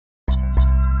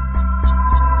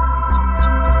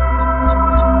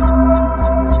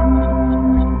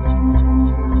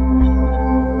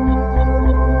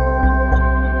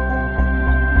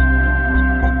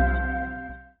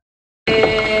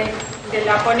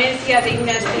ponencia de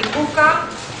Steinbuka.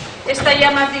 Esta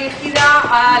llama dirigida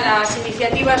a las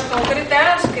iniciativas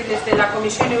concretas que desde la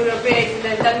Comisión Europea y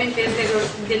fundamentalmente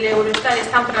desde el Eurostat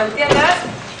están planteadas.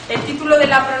 El título de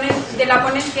la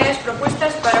ponencia es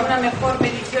Propuestas para una mejor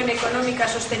medición económica,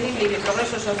 sostenible y de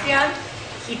progreso social.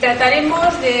 Y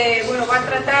trataremos de, va a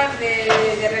tratar de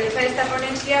realizar esta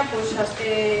ponencia pues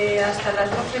hasta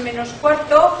las 12 menos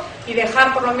cuarto y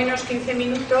dejar por lo menos 15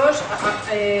 minutos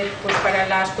pues para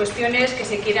las cuestiones que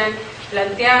se quieran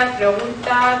plantear,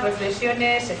 preguntas,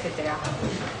 reflexiones, etcétera.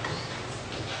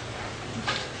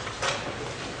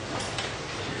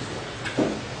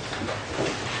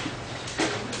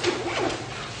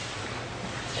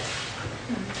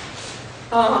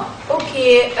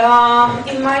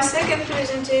 In my second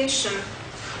presentation,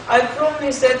 I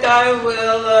promise that I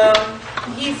will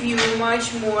give you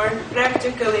much more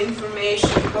practical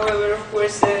information. However, of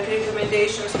course, the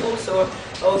recommendations also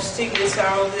of Stiglitz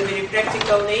are of the very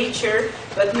practical nature,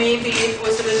 but maybe it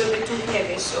was a little bit too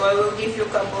heavy, so I will give you a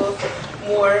couple of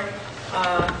more,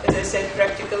 as I said,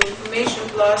 practical information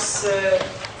plus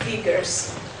figures.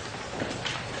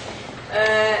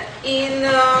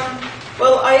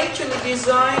 I actually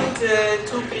designed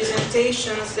two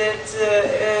presentations that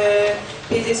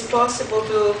it is possible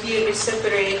to clearly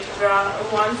separate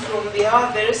one from the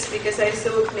others, because I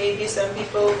thought maybe some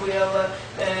people will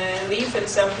leave and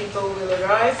some people will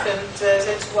arrive, and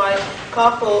that's why a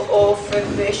couple of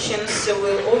questions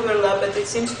will overlap, but it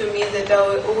seems to me that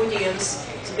our audience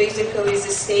is basically the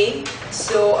same,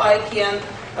 so I can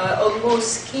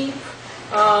almost skip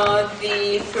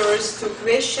the first two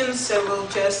questions. I will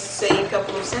just say a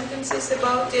couple of sentences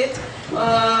about it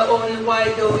on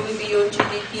why going beyond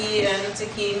GDP and the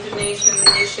key international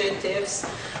initiatives.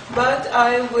 But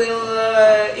I will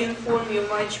inform you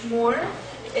much more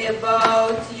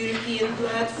about European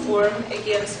platform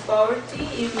against poverty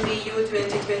in the EU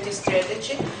 2020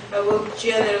 strategy. I will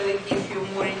generally give you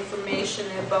more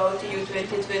information about the EU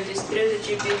 2020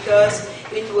 strategy because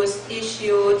it was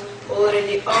issued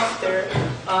already after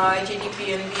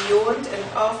GDP and beyond and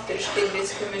after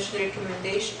Stiglitz Commission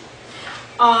recommendation.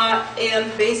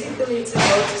 And basically it's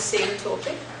about the same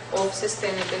topic of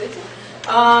sustainability.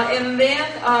 And then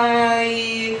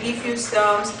I give you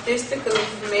some statistical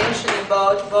information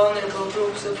about vulnerable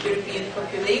groups of European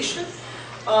population,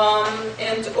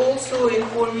 and also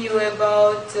inform you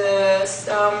about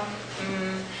some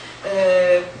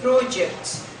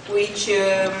projects which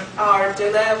are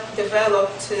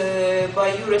developed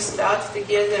by Eurostat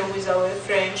together with our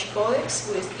French colleagues,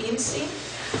 with INSEE,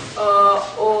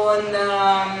 on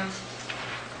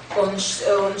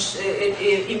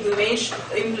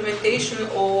implementation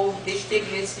of the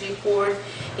Stiglitz report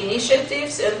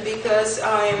initiatives. And because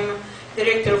I'm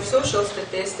Director of Social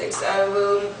Statistics, I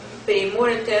will pay more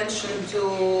attention to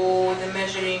the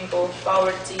measuring of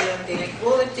poverty and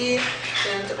inequality,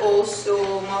 and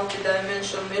also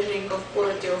multidimensional measuring of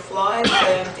quality of life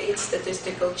and its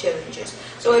statistical challenges.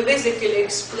 So I basically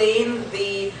explain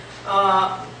the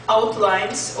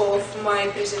outlines of my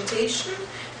presentation.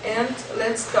 And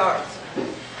let's start.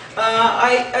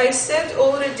 I said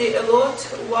already a lot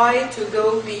why to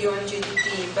go beyond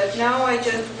GDP, but now I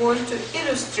just want to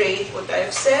illustrate what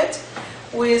I've said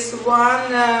with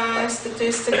one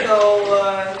statistical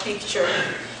picture.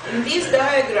 In this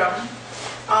diagram,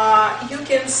 you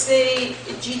can say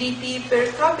GDP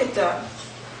per capita,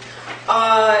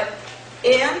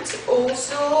 and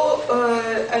also,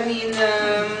 and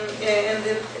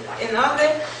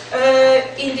another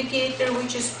indicator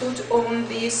which is put on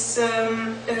this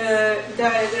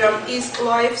diagram is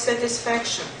life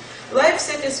satisfaction. Life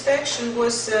satisfaction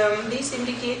was, this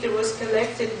indicator was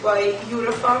collected by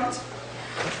Eurofund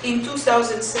in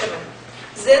 2007.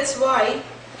 That's why,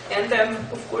 and I'm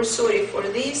of course sorry for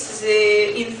this,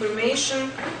 the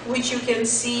information which you can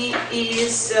see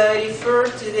is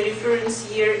referred to, the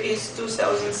reference year is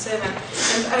 2007.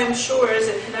 And I'm sure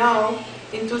that now,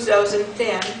 in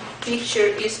 2010,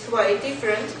 picture is quite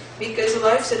different because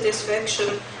life satisfaction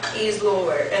is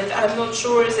lower, and I'm not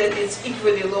sure that it's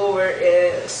equally lower,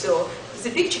 so the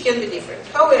picture can be different.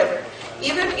 However,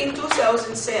 even in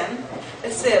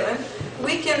 2007,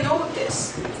 we can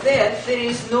notice that there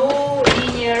is no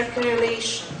linear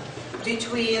correlation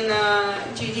between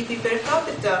GDP per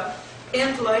capita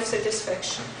and life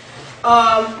satisfaction.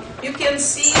 You can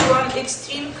see one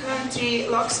extreme country,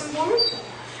 Luxemburg,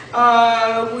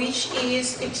 which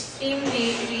is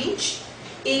extremely rich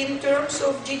in terms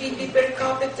of GDP per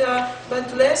capita,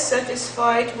 but less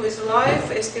satisfied with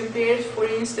life as compared, for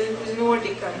instance, with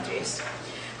Nordic countries.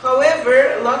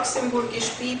 However,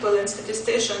 Luxembourgish people and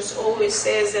statisticians always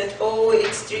say that, oh,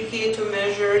 it's tricky to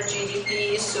measure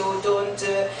GDP, so don't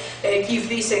give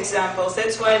these examples.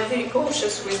 That's why I'm very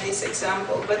cautious with this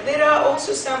example. But there are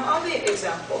also some other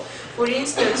examples. For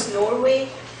instance, Norway,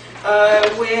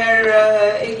 where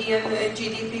again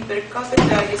GDP per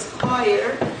capita is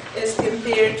higher as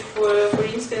compared, for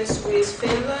instance, with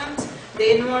Finland,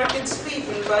 Denmark, and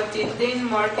Sweden. But in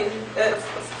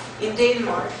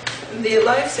Denmark, the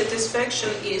life satisfaction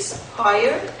is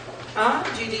higher,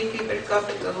 GDP per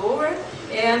capita lower,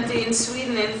 and in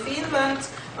Sweden and Finland,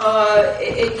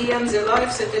 again, the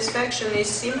life satisfaction is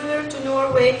similar to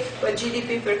Norway, but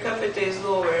GDP per capita is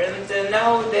lower. And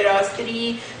now there are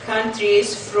 3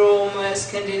 countries from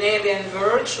Scandinavian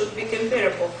world should be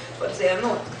comparable, but they are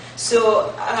not.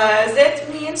 So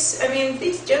that means, I mean,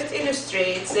 this just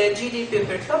illustrates that GDP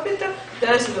per capita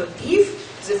does not give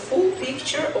the full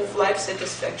picture of life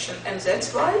satisfaction, and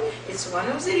that's why it's one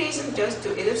of the reasons just to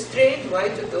illustrate why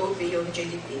to go beyond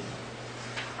GDP.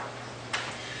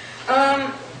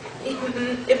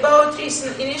 About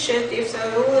recent initiatives,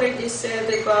 I already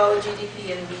said about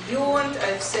GDP and beyond.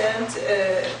 I've said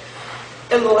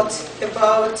a lot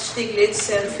about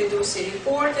Stiglitz and Fiduci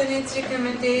report and its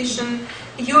recommendation.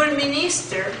 Your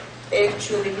minister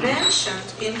actually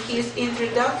mentioned in his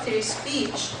introductory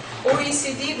speech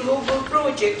OECD global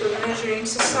project on measuring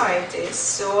societies.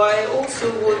 So I also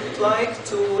would like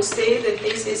to say that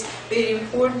this is a very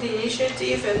important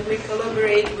initiative, and we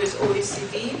collaborate with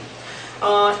OECD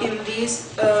in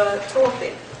this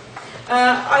topic.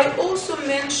 I also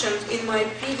mentioned in my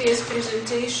previous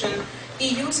presentation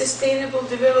EU Sustainable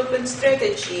Development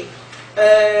Strategy,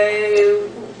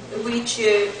 which,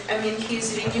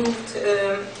 his renewed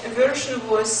version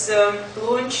was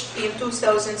launched in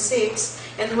 2006.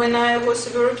 And when I was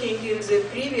working in the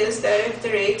previous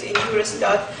directorate in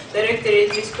Eurostat,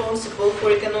 directorate responsible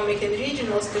for economic and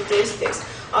regional statistics,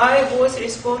 I was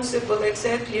responsible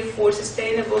exactly for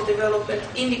sustainable development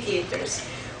indicators,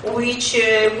 which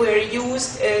were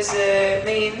used as a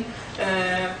main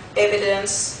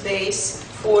evidence base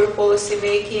for policy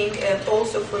making and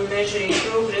also for measuring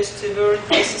progress toward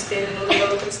the sustainable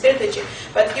development strategy.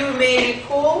 But you may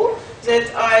recall that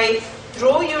I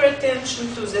draw your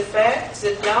attention to the fact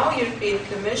that now European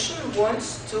Commission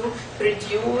wants to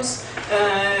produce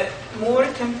more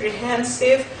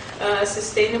comprehensive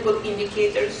sustainable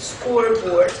indicators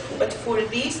scoreboard. But for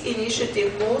this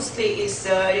initiative mostly is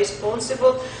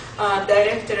responsible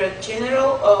Directorate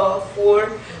General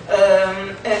for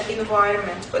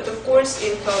Environment, but of course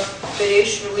in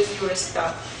cooperation with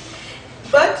Eurostat.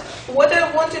 But what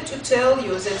I wanted to tell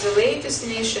you is that the latest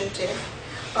initiative,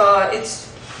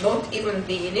 it's not even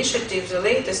the initiative, the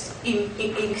latest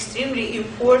extremely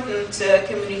important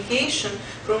communication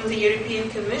from the European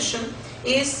Commission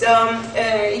is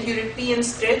European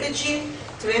Strategy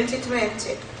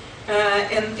 2020.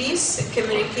 And this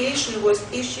communication was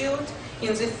issued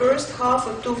in the first half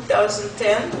of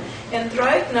 2010, and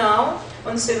right now,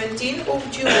 on 17th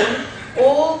of June,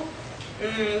 all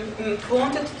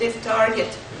quantitative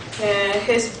target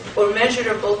or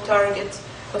measurable target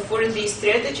for this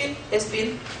strategy has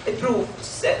been approved.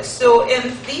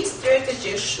 And this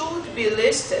strategy should be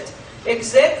listed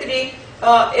exactly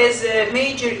as a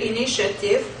major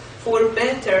initiative for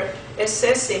better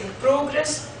assessing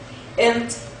progress,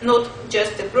 and not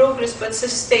just the progress, but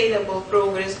sustainable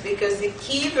progress, because the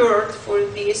key word for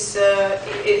this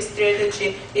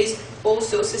strategy is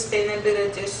also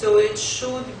sustainability. So it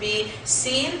should be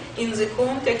seen in the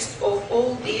context of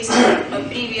all these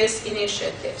previous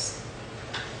initiatives.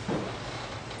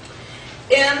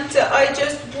 And I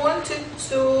just wanted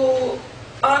to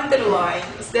underline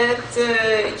that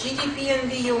GDP and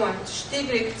beyond,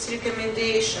 Stiglitz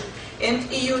recommendation, and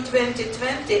EU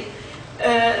 2020,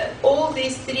 all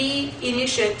these 3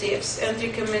 initiatives and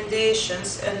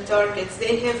recommendations and targets,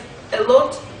 they have a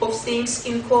lot of things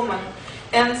in common.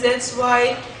 And that's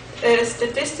why a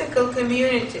statistical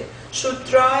community should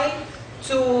try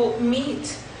to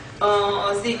meet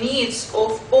the needs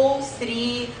of all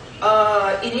 3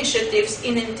 initiatives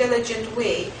in an intelligent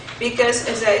way. Because,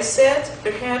 as I said,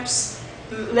 perhaps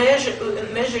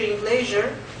measuring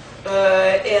leisure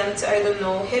and,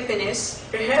 happiness,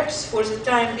 perhaps for the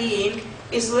time being,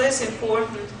 is less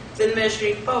important than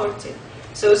measuring poverty.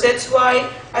 So that's why,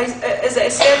 as I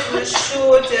said, we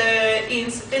should, in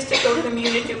statistical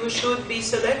community, we should be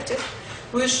selective.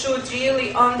 We should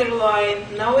really underline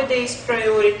nowadays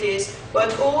priorities,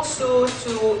 but also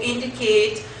to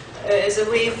indicate the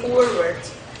way forward.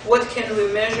 What can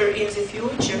we measure in the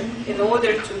future in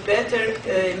order to better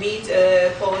meet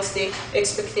policy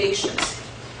expectations?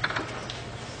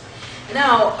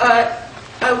 Now,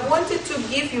 I wanted to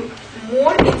give you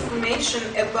more information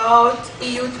about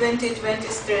EU 2020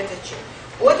 strategy,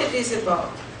 what it is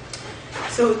about.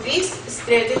 So this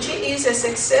strategy is a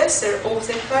successor of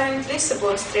the current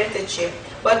Lisbon strategy,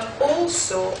 but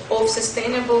also of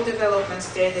sustainable development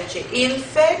strategy. In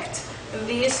fact,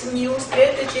 this new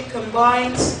strategy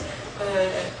combines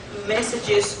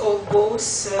messages of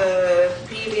both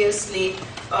previously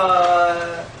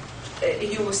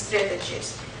EU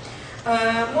strategies.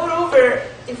 Moreover,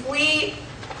 if we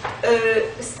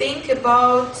think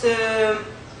about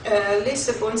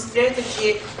Lisbon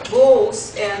strategy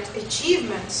goals and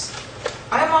achievements,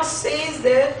 I must say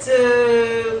that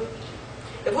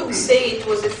I wouldn't say it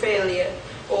was a failure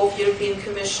of European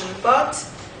Commission, but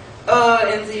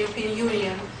and the European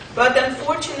Union. But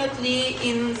unfortunately,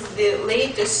 in the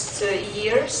latest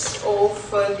years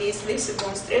of this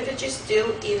Lisbon strategy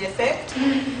still in effect,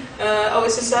 our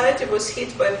society was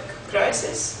hit by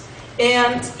crisis,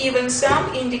 and even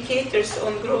some indicators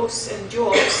on growth and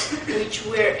jobs which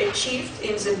were achieved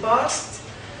in the past,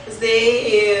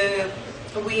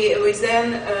 we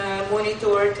then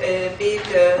monitored a big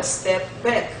step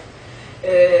back.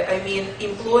 I mean,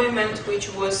 employment, which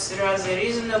was rather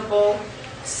reasonable,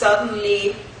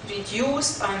 suddenly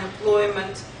reduced,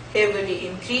 unemployment heavily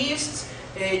increased,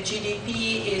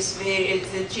 GDP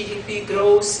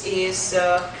growth is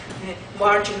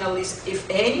marginal, if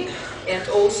any, and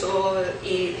also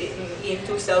in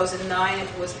 2009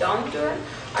 it was downturn.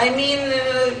 I mean,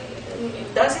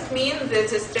 does it mean that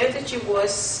the strategy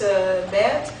was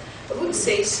bad? I wouldn't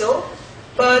say so.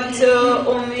 But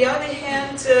on the other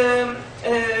hand,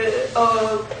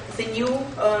 the new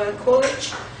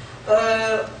college,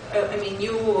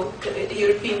 new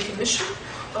European Commission,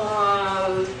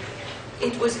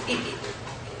 it was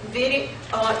very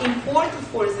important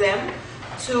for them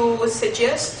to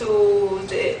suggest to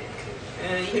the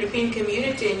European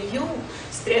community a new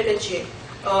strategy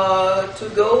to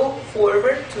go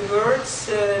forward towards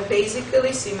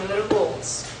basically similar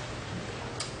goals.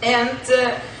 And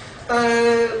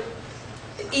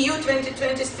EU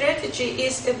 2020 strategy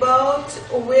is about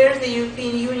where the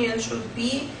European Union should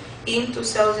be in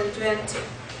 2020.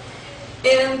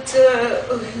 And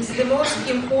the most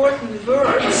important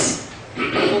words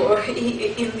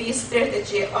in this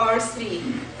strategy are three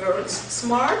words: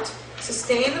 smart,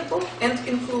 sustainable, and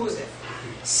inclusive.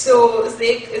 So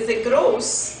the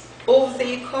growth of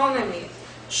the economy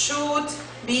should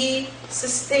be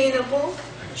sustainable,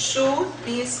 should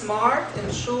be smart,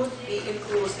 and should be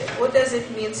inclusive. What does it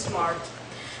mean, smart?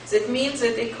 That means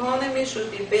that the economy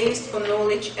should be based on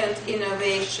knowledge and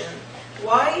innovation.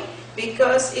 Why?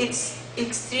 Because it's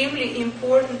extremely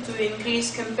important to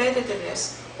increase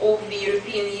competitiveness of the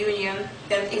European Union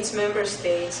and its member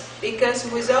states. Because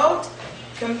without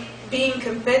being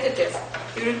competitive,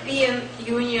 European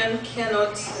Union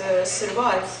cannot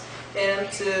survive and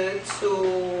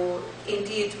to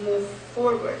indeed move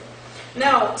forward.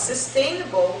 Now,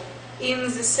 sustainable in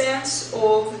the sense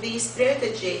of the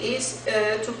strategy is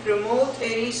to promote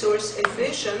a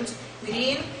resource-efficient,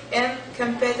 green and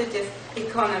competitive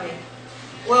economy.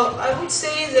 Well, I would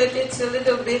say that it's a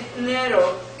little bit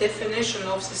narrow definition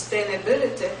of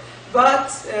sustainability,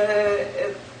 but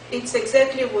it's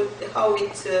exactly how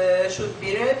it should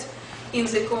be read in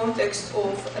the context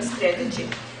of a strategy.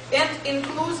 And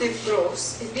inclusive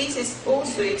growth. This is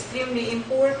also extremely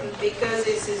important because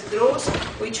this is growth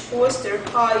which fosters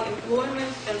high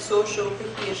employment and social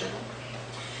cohesion.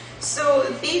 So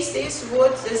this is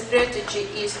what the strategy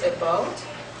is about.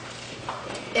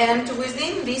 And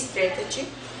within this strategy,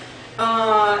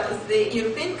 the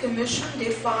European Commission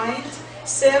defined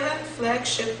 7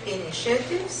 flagship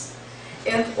initiatives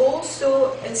and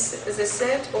also the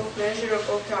set of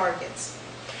measurable targets.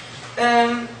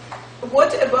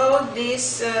 What about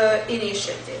these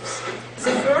initiatives?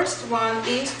 The first one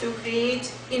is to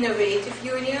create innovative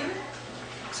union,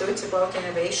 so it's about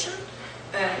innovation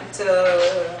and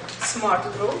smart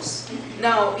growth.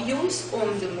 Now, youth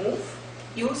on the move.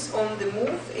 Youth on the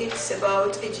move, it's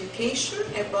about education,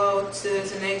 about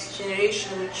the next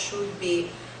generation which should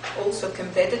be also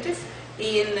competitive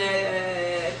in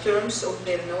terms of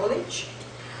their knowledge.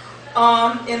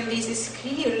 And this is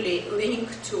clearly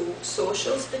linked to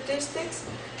social statistics.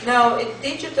 Now, a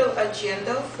digital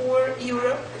agenda for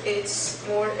Europe, it's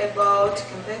more about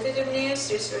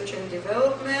competitiveness, research and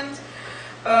development,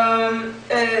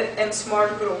 and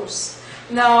smart growth.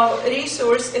 Now,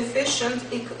 resource-efficient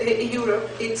Europe,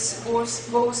 it's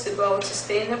both about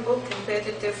sustainable,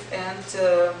 competitive, and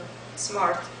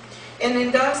smart. An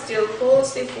industrial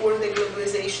policy for the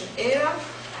globalization era,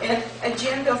 And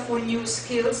agenda for new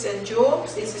skills and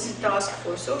jobs, this is a task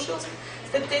for social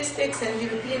statistics, and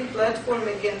European platform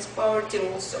against poverty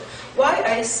also. Why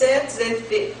I said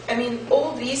that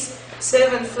all these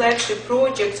 7 flagship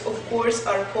projects, of course,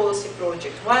 are policy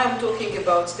projects. Why I'm talking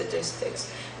about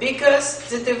statistics? Because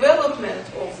the development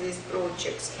of these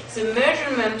projects, the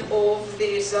measurement of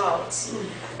the results,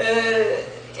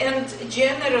 and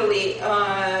generally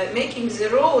making the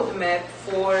roadmap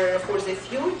for the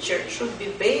future should be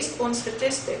based on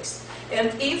statistics.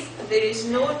 And if there is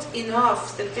not enough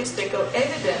statistical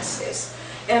evidences,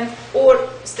 or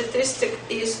statistic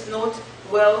is not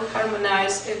well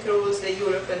harmonized across the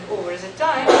Europe and over the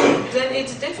time, then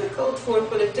it's difficult for a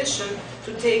politician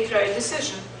to take right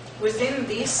decision within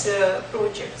these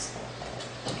projects.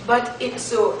 But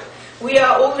so we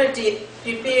are already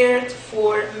prepared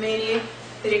for many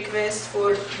requests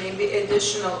for maybe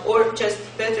additional or just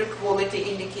better quality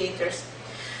indicators.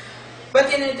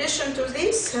 But in addition to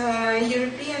this,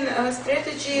 European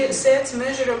strategy sets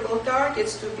measurable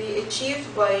targets to be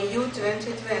achieved by EU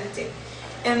 2020.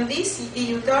 And these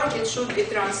EU targets should be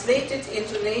translated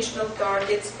into national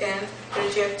targets and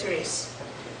trajectories.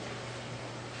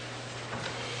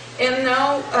 And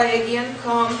now I again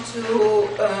come to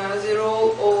the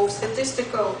role of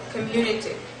statistical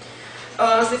community.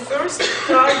 The first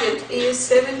target is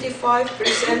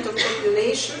 75% of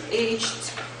population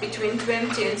aged between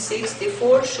 20 and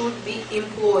 64 should be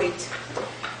employed.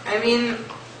 I mean,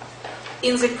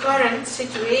 in the current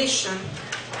situation,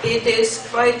 it is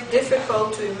quite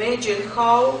difficult to imagine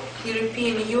how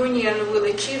European Union will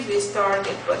achieve this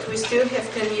target, but we still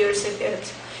have 10 years ahead.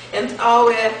 And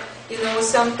our,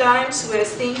 sometimes we're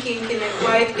thinking in a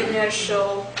quite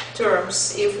inertial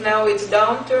terms. If now it's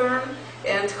downturn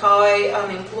and high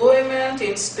unemployment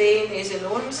in Spain is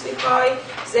enormously high,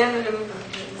 then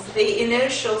the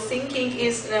inertial thinking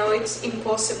is now it's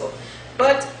impossible.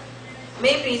 But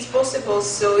maybe it's possible,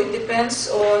 so it depends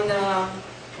on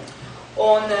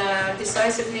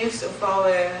decisiveness of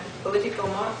our political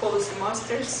policy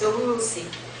masters, so we will see.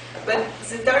 But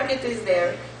the target is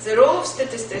there. The role of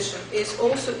statistician is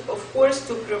also, of course,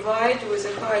 to provide with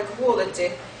a high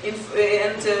quality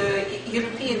and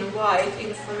European-wide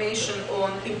information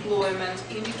on employment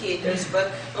indicators,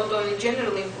 but not only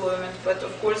general employment, but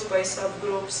of course by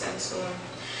subgroups and so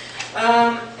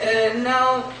on.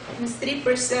 Now,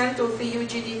 3% of EU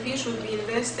GDP should be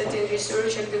invested in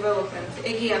research and development.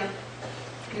 Again,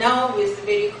 now with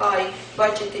very high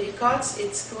budgetary cuts,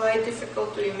 it's quite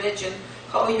difficult to imagine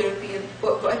how European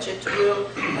budget will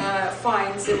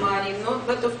find the money.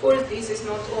 But of course, this is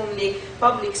not only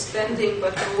public spending,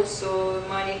 but also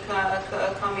money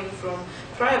coming from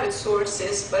private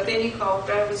sources. But anyhow,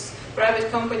 private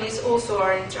companies also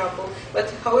are in trouble. But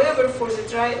however, for the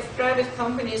private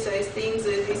companies, I think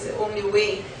that is the only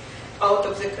way out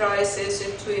of the crisis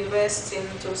to invest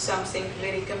into something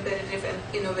very competitive and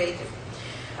innovative.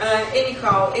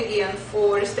 Anyhow, again,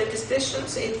 for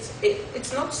statisticians,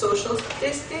 it's not social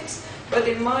statistics, but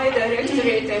in my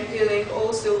directorate I'm dealing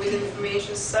also with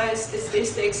information science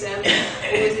statistics and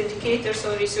with indicators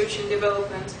on research and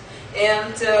development.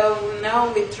 And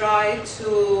now we try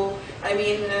to,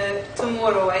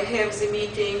 tomorrow I have the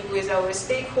meeting with our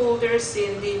stakeholders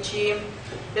in DG,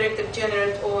 Director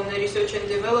General on Research and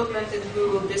Development, and we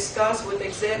will discuss what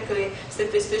exactly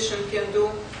statisticians can do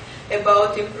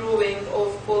about improving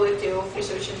of quality of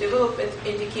research and development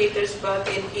indicators, but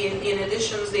in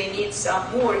addition they need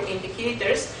some more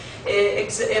indicators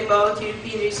about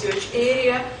European research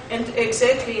area and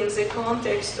exactly in the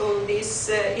context of this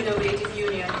innovative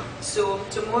union. So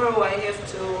tomorrow I have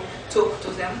to talk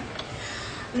to them.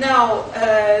 Now,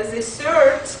 the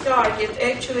third target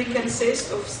actually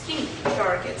consists of 3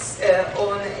 targets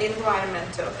on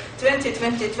environmental.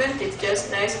 20-20-20 is just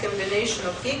a nice combination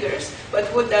of figures,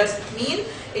 but what does it mean?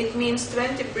 It means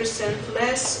 20%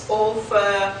 less of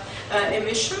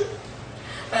emission,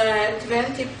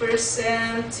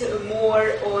 20%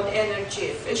 more on energy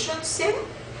efficiency,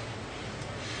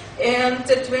 and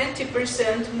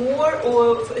 20% more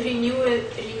of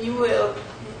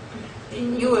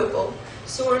renewable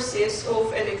sources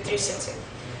of electricity.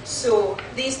 So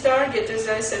these targets, as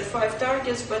I said, 5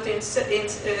 targets, but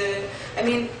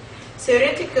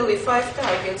theoretically 5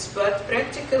 targets, but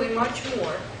practically much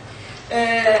more.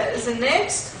 The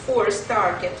next 4th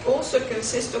target also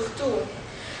consists of 2.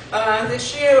 The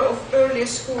share of early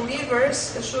school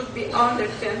leavers should be under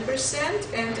 10%,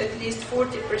 and at least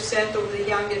 40% of the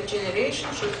younger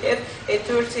generation should have a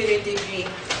tertiary degree.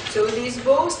 So these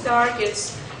both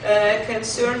targets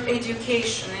concern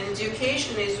education, and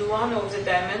education is one of the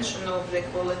dimensions of the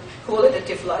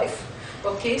qualitative life.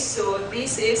 Okay, so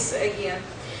this is again.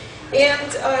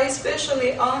 And I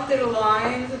especially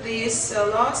underlined this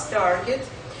last target,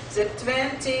 that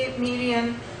 20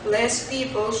 million less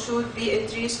people should be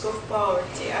at risk of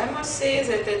poverty. I must say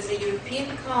that at the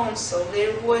European Council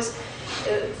there was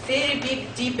a very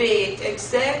big debate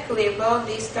exactly about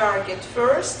this target.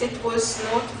 First, it was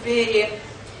not very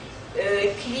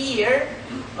clear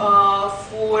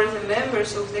for the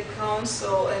members of the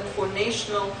Council and for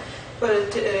national, for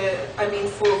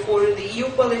the EU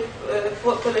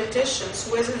politicians,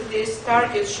 whether this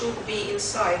target should be in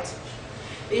sight.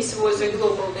 This was a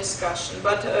global discussion,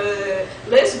 but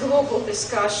less global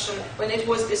discussion when it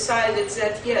was decided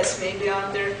that yes, maybe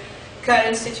under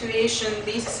current situation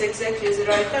this is exactly the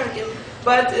right target.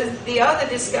 But the other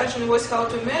discussion was how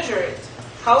to measure it,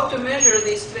 how to measure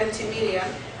these 20 million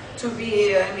to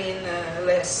be,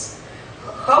 less,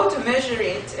 how to measure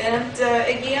it. And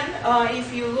again,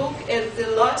 if you look at the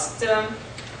last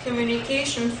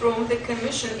communication from the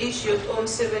Commission issued on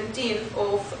 17th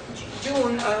of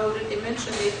June, I already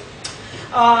mentioned it,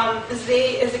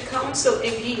 the Council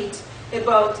agreed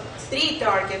about 3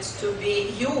 targets to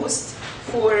be used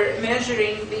for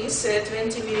measuring these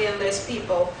 20 million less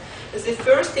people. The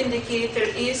first indicator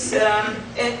is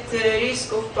at the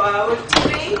risk of poverty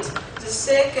rate, the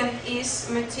second is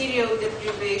material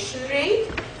deprivation rate,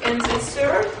 and the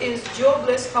third is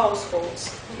jobless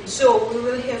households. So we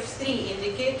will have 3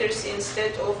 indicators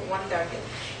instead of 1 target.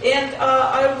 And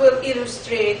I will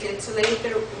illustrate it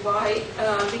later why,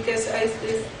 because I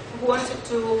wanted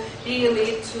to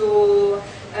really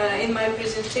in my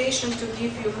presentation to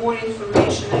give you more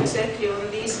information exactly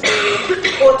on this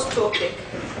very hot topic,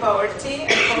 poverty,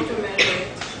 and how to measure it.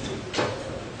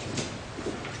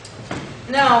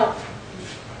 Now,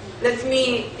 let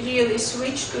me really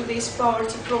switch to this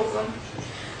poverty problem.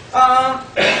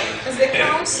 The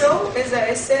Council, as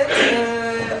I said,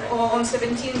 on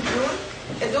 17 June,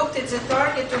 adopted the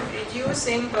target of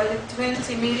reducing by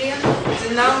 20 million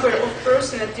the number of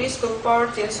persons at risk of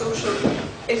poverty and social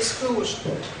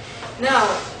exclusion. Now,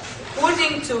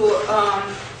 according to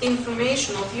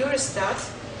information of Eurostat,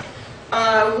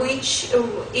 which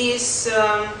is,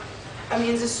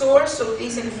 the source of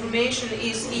this information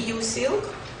is EU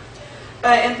Silk,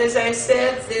 and as I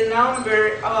said, the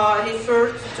number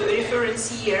referred to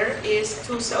reference year is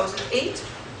 2008.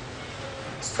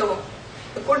 So,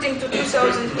 according to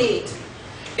 2008,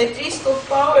 at risk of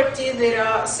poverty there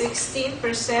are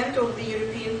 16% of the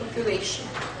European population.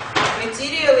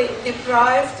 Materially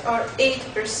deprived are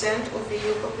 8% of the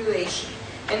EU population.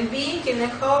 And being in a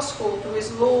household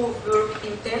with low work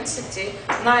intensity,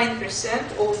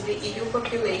 9% of the EU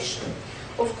population.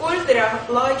 Of course, there are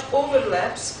large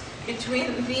overlaps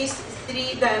between these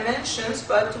 3 dimensions,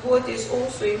 but what is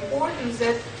also important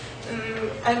that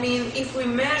if we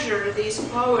measure this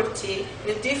poverty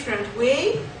in a different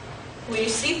way, we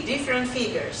receive different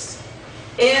figures.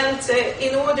 And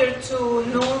in order to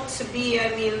not be,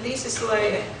 this is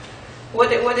like,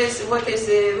 what is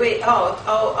the way out?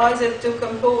 Either to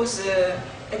compose a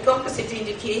composite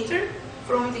indicator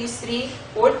from these 3,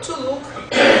 or to look,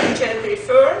 which I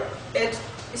prefer, at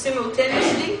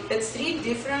simultaneously at 3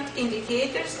 different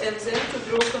indicators and then to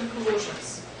draw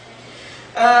conclusions.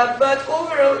 But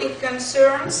overall it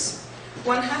concerns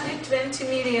 120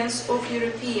 million of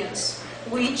Europeans,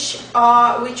 which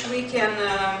we can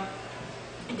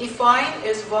define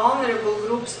as vulnerable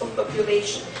groups of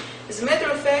population. As a matter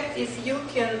of fact, if you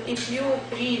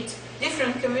read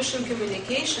different Commission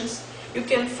communications, you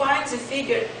can find the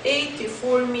figure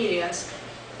 84 million.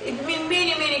 It means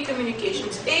many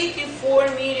communications.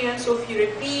 84 million of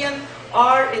Europeans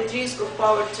are at risk of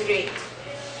poverty rate.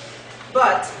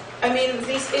 But,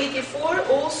 this 84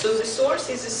 also, the source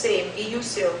is the same, EU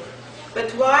Silk.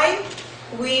 But why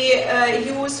we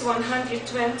use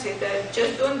 120?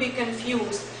 Just don't be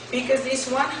confused, because this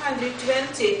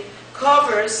 120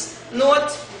 covers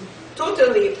not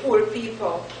totally poor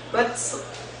people, but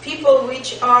people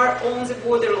which are on the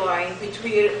borderline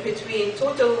between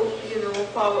total,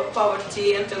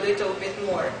 poverty and a little bit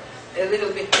more, a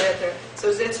little bit better.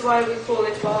 So that's why we call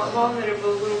it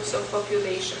vulnerable groups of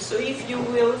population. So if you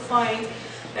will find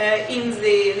in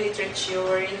the literature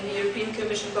or in the European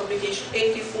Commission publication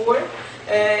 84,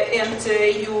 and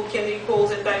you can recall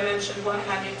that I mentioned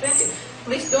 120,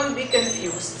 please don't be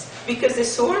confused, because the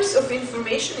source of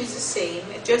information is the same,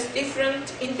 just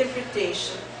different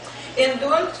interpretation. And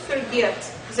don't forget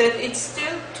that it's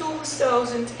still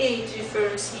 2008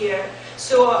 reference year,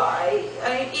 so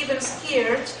I'm even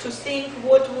scared to think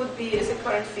what would be the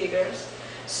current figures.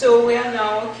 So we are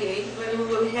now, okay, when we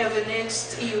will have the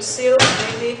next EU Silk,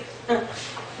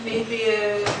 maybe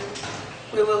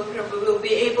we will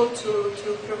be able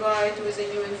to provide with the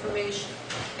new information.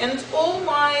 And all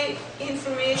my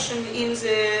information in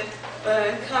the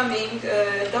coming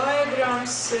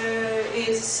diagrams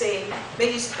is the same,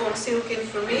 based on Silk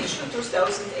Information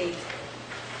 2008.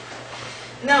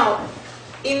 Now,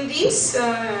 in this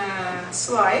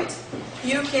slide,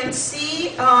 you can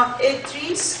see at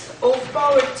risk of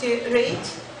poverty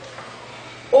rate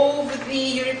of the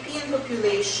European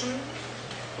population.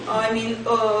 I mean,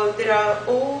 there are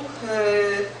all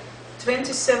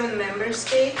 27 member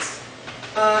states,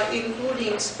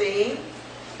 including Spain.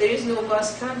 There is no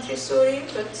Basque country, sorry,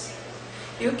 but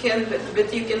you can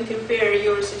compare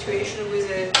your situation with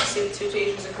the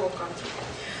situation of the whole country.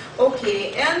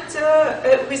 Okay, and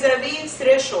vis-a-vis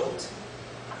threshold.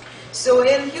 So,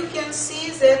 and you can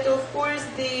see that, of course,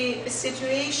 the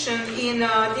situation in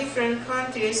different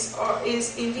countries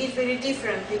is indeed very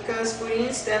different, because, for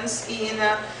instance, in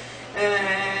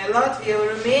Latvia or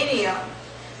Romania,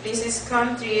 this is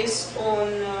countries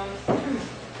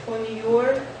on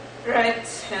your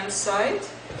right-hand side.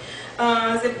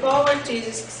 The poverty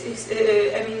is,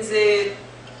 the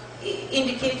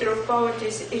indicator of poverty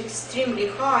is extremely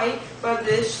high, but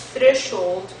the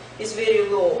threshold is very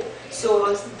low.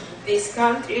 So these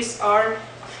countries are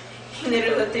in a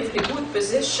relatively good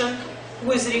position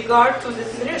with regard to the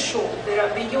threshold. They are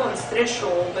beyond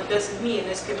threshold, but doesn't mean,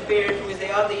 as compared with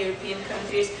the other European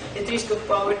countries, the risk of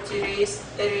poverty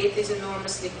rate is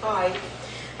enormously high.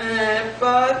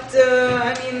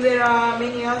 There are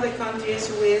many other countries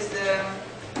with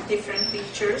different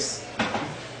pictures.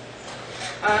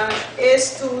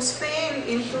 As to Spain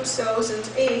in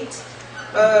 2008,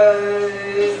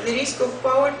 the risk of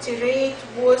poverty rate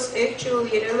was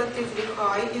actually relatively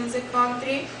high in the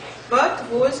country, but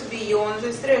was beyond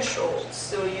the threshold.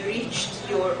 So you reached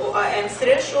your, and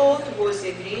threshold was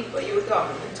agreed by your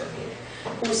government. I mean,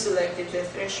 who selected the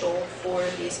threshold for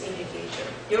this indicator?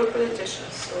 Your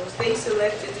politicians. So they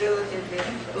selected relatively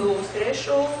low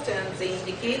threshold, and the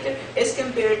indicator, as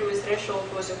compared with threshold,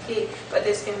 was okay, but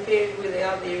as compared with the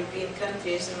other European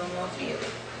countries, no, not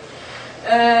really.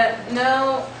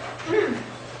 Now,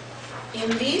 in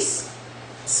this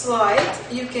slide,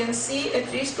 you can see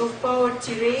at risk of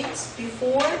poverty rates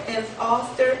before and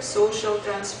after social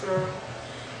transfer.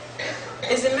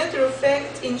 As a matter of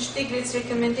fact, in Stiglitz's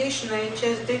recommendation, I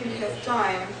just didn't have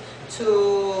time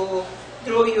to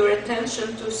draw your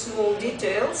attention to small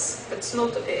details. It's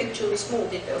not actually small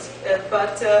details,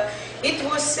 but it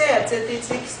was said that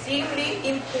it's extremely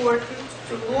important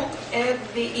to look at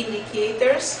the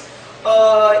indicators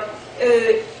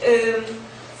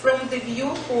from the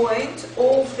viewpoint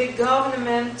of the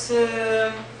government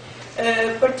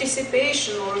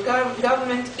participation or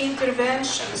government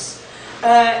interventions.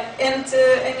 At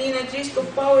risk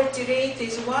of poverty rate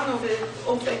is one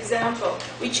of example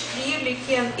which clearly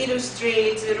can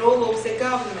illustrate the role of the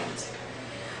government.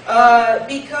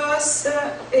 Because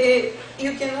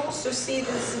you can also see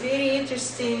this very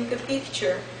interesting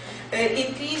picture.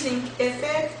 Increasing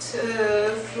effect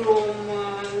from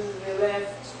the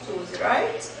left to the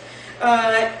right.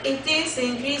 It is the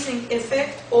increasing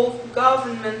effect of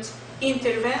government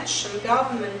intervention,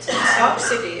 government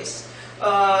subsidies,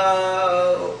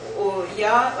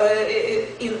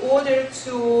 in order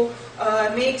to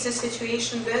make the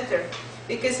situation better.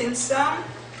 Because in some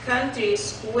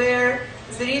countries where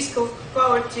the risk of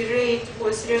poverty rate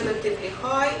was relatively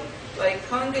high, like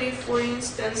Hungary, for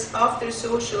instance, after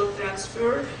social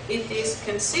transfer, it is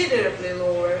considerably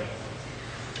lower.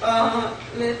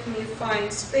 Let me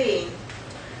find Spain.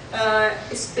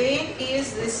 Spain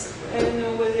is this, I don't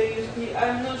know whether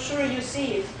I'm not sure you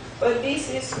see it, but this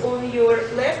is on your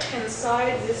left-hand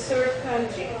side, the third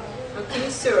country. Okay,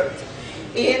 third.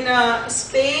 In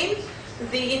Spain,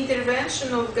 the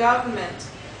intervention of government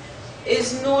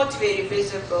is not very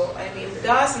visible. I mean,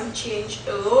 doesn't change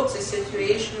a lot the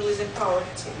situation with the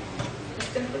poverty.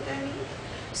 Understand what I mean?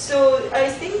 So I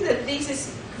think that this is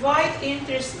quite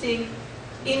interesting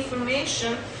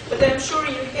information, but I'm sure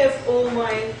you have all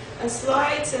my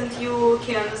slides and you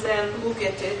can then look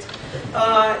at it.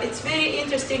 It's very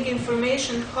interesting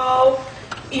information how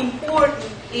important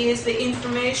is the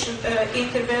information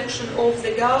intervention of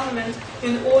the government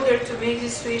in order to make the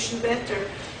situation better.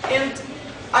 And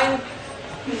I'm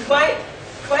quite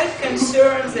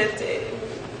concerned that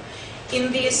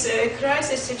in this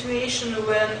crisis situation,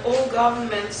 when all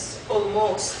governments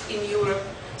almost in Europe,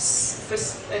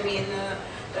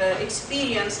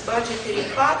 experience budgetary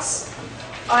cuts,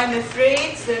 I'm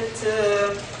afraid that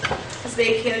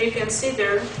they can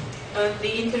reconsider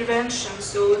the intervention.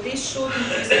 So this shouldn't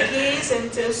be the case,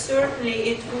 and certainly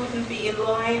it wouldn't be in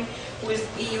line with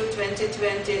EU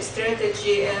 2020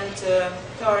 strategy and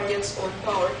targets on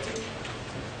poverty.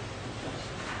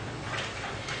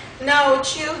 Now,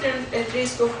 children at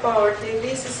risk of poverty.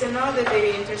 This is another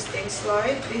very interesting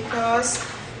slide, because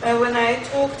when I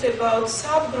talked about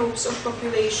subgroups of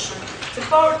population, the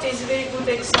poverty is a very good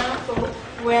example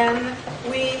when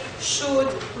we should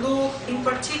look in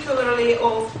particularly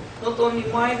of not only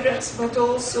migrants but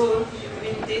also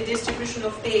in the distribution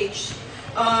of age.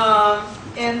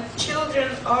 And children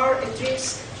are at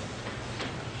risk.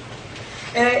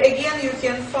 Again, you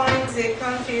can find the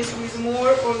countries with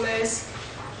more or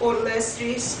less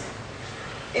risk.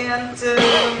 And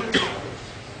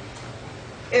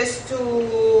as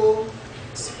to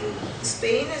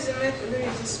Spain, as a matter, where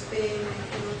is Spain? I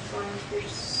cannot find where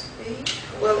Spain.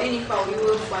 Well, anyhow, you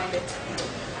will find it.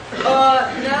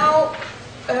 Now,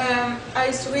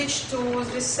 I switch to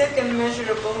the second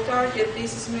measurable target.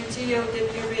 This is material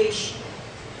deprivation.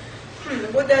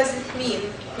 What does it mean,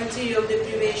 material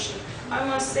deprivation? I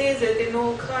must say that in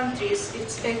all countries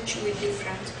it's actually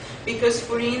different. Because,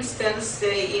 for instance,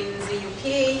 in the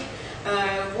UK,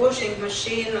 washing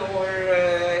machine or,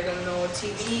 I don't know,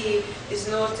 TV is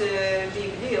not a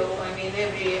big deal. I mean,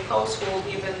 every household,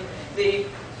 even the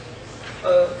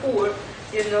poor,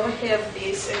 have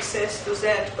this access to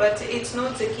that. But it's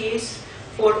not the case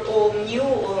for all new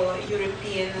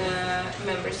European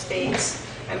member states.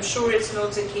 I'm sure it's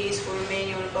not the case for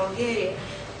Romania or Bulgaria.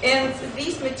 And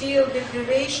this material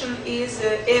deprivation is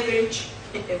average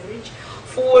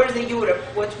for the Europe,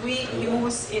 what we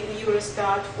use in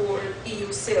Eurostat for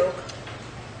EU silk.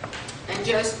 And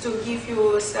just to give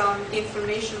you some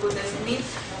information, what does it mean?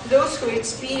 Those who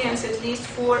experience at least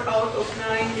 4 out of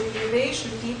 9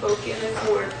 deprivation, people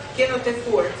cannot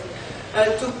afford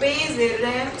to pay their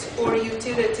rent or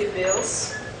utility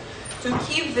bills, to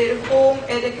keep their home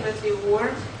adequately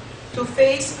warm, to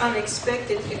face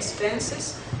unexpected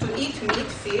expenses, to eat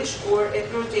meat, fish, or a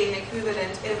protein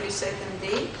equivalent every second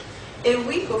day, a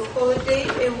week of holiday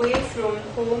away from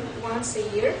home once a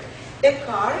year, a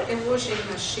car, a washing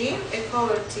machine, a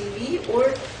color TV,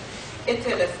 or a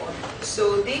telephone.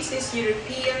 So this is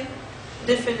European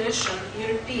definition,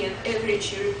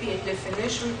 average European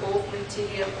definition of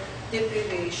material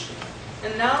deprivation.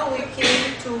 And now we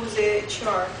came to the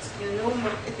chart.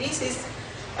 This is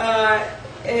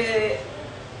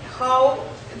how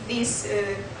this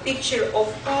picture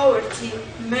of poverty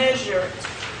measured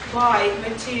by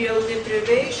material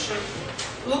deprivation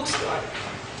looks like.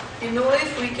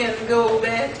 If we can go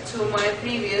back to my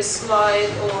previous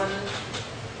slide on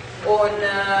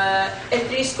at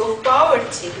risk of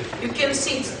poverty, you can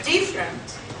see it's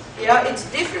different. Yeah, it's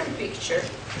different picture.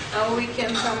 Now we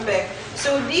can come back.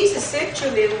 So this is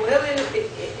actually a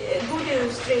good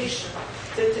illustration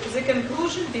that the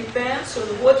conclusion depends on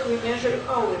what we measure,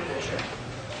 how we measure.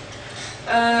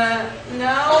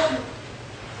 Now,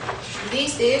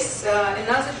 this is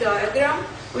another diagram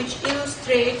which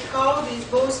illustrates how these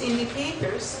both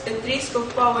indicators, at risk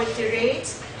of poverty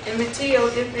rates and material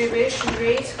deprivation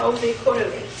rates, how they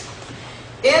correlate.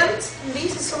 And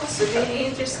this is also very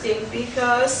interesting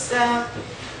because there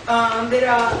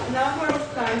are a number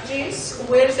of countries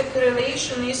where the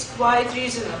correlation is quite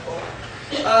reasonable.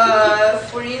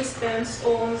 For instance,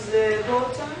 on the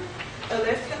bottom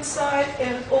left-hand side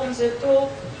and on the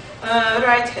top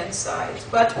right-hand side.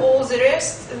 But all the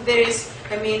rest, there is,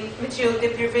 material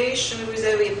deprivation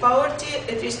vis-a-vis poverty,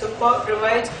 at risk of poverty,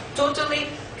 provides totally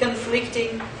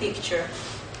conflicting picture.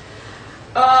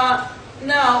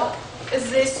 Now,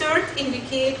 the third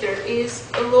indicator is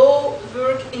low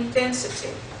work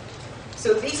intensity.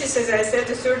 So this is, as I said,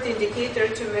 the third indicator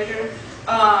to measure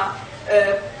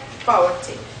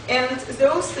poverty. And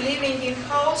those living in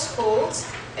households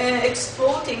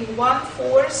exploiting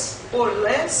 1/4 or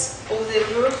less of their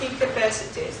working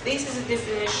capacities. This is a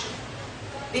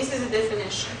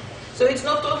definition. So it's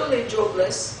not totally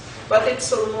jobless, but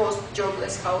it's almost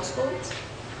jobless households.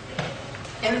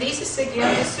 And this is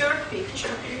again the third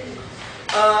picture.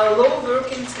 Low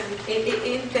work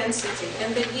intensity.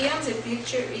 And again, the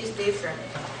picture is different.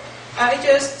 I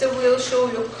just will show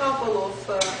you a couple of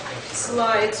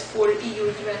slides for EU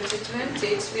 2020.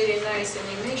 It's very nice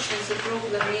animation. The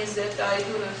problem is that I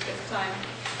do not have time.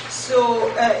 So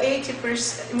 80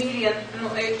 million, no,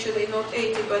 actually not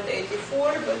 80 but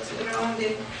 84, but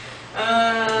rounding,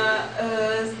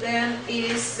 then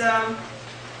is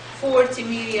 40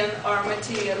 million are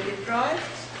material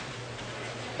deprived.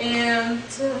 And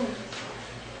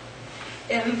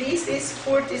And this is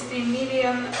 43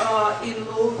 million in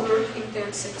low work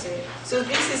intensity. So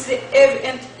this is the,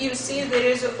 and you see there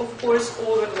is of course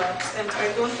overlaps, and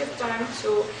I don't have time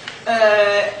to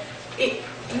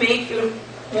make you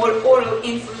more oral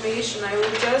information. I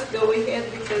will just go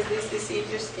ahead because this is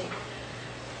interesting.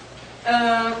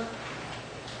 I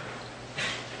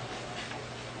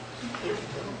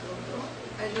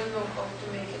don't know how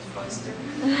to make it faster.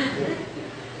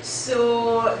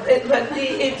 So, but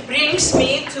it brings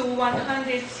me to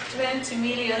 120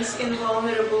 million in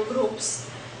vulnerable groups.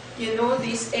 You know,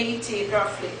 these 80,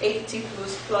 roughly 80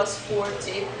 plus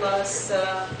 40 plus 9,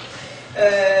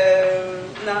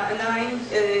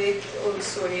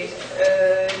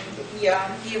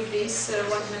 yeah, give this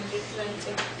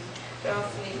 120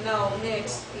 roughly. Now,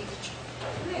 next picture.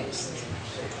 Next.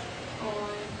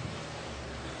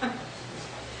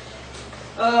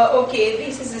 Okay,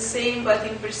 this is the same but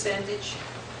in percentage.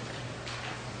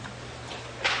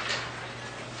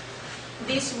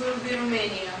 This will be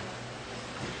Romania.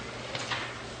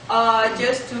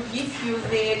 Just to give you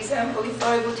the example, if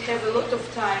I would have a lot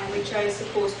of time, which I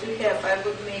supposed to have, I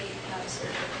would make it nicer.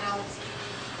 But now,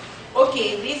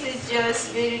 okay, this is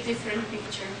just very different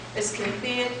picture as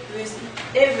compared with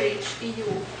average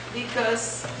EU,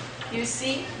 because you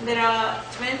see, there are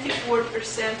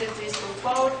 24% at risk of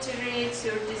poverty rate,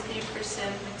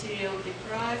 33% material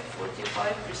deprived,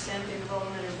 45% in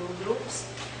vulnerable groups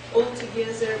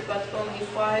altogether, but only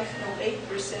 5 or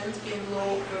 8% in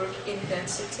low work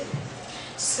intensity.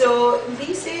 So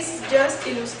this is just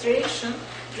illustration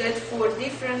that for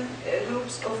different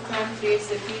groups of countries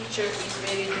the picture is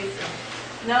very different.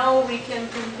 Now we can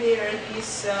compare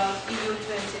this EU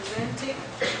 2020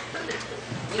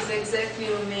 is exactly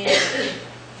Romania.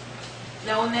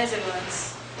 Now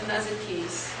Netherlands, another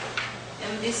case.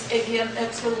 And this again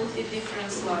absolutely different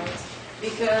slide,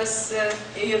 because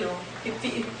you know,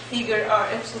 the figures are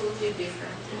absolutely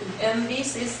different. And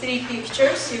this is 3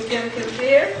 pictures. You can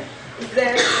compare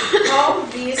that how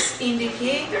these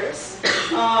indicators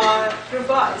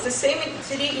provide the same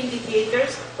 3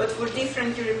 indicators, but for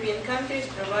different European countries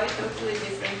provide totally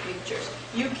different pictures.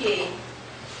 UK.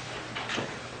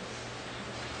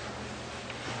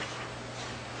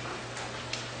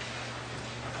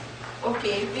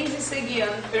 Okay, this is again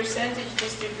percentage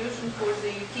distribution for the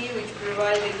UK, which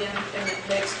provide again the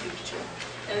next picture.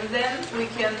 And then we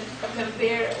can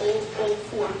compare all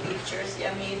 4 pictures.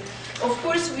 I mean, of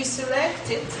course, we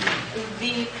selected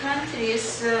the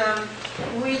countries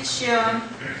which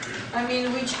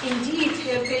indeed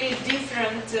have very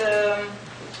different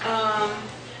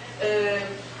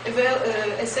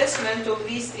assessment of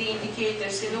these 3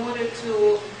 indicators in order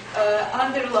to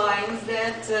underline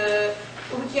that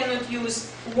we cannot use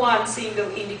one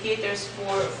single indicators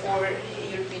for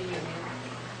European Union.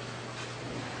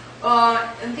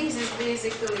 And this is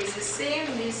basically the same.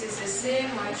 This is the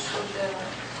same. I should.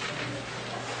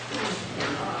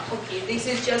 Okay, this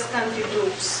is just country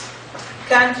groups.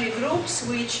 Country groups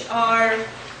which are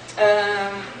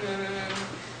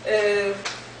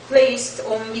placed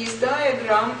on this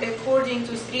diagram according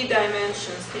to 3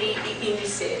 dimensions, 3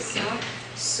 indices. You know?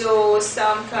 So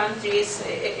some countries,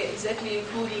 exactly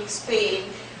including Spain,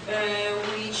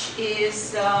 which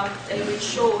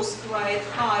shows quite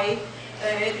high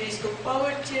risk of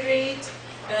poverty rate,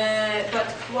 but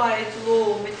quite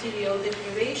low material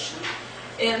deprivation,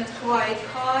 and quite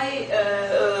high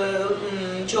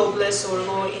jobless or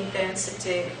low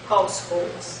intensity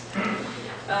households.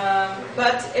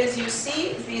 But as you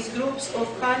see, these groups of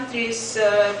countries,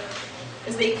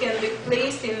 they can be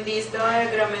placed in this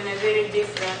diagram in a very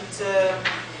different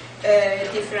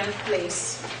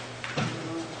place.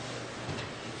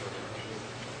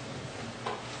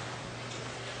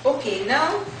 Okay,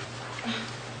 now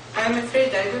I'm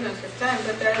afraid I do not have time,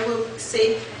 but I will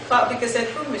say, because I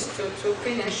promised to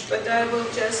finish, but I will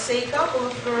just say a couple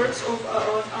of words of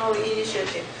our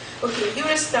initiative. Okay,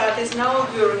 Eurostat is now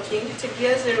working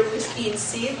together with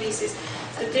INSEE, this is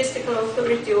Statistical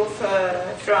Authority of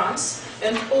France,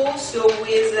 and also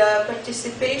with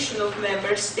participation of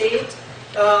member states,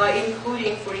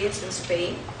 including, for instance,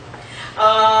 Spain,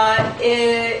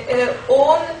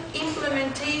 on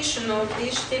implementation of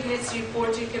this Stiglitz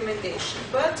report recommendation.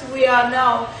 But we are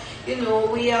now,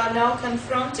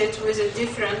 confronted with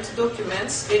different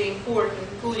documents, very important,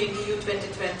 including EU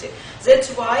 2020.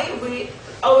 That's why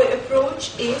our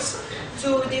approach is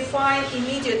to define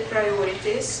immediate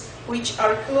priorities, which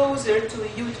are closer to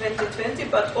EU 2020,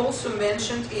 but also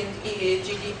mentioned in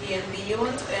GDP and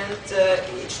beyond and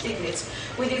Stiglitz.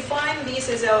 We define these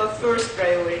as our first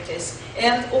priorities,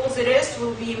 and all the rest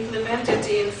will be implemented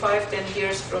in 5-10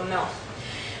 years from now.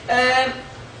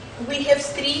 we have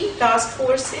 3 task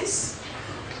forces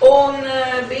on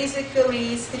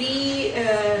basically 3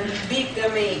 big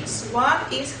domains. One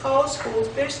is household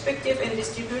perspective and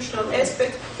distributional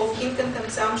aspect of income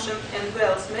consumption and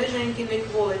wealth, measuring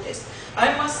inequalities.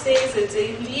 I must say that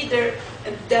the leader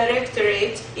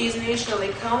directorate is national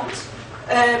accounts,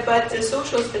 but the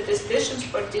social statisticians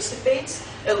participates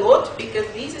a lot because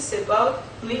this is about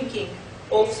linking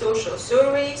of social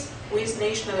surveys with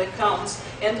national accounts,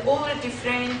 and already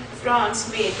France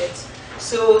made it.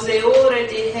 So they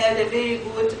already had a very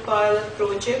good pilot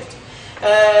project,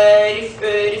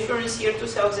 reference year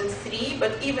 2003,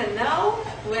 but even now,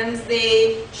 when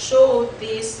they showed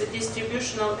this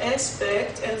distributional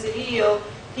aspect and the real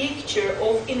picture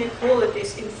of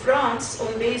inequalities in France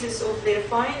on basis of their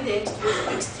findings, it was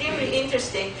extremely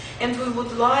interesting, and we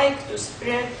would like to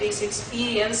spread this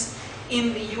experience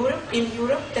in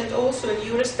Europe, and also in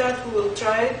Eurostat. We will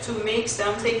try to make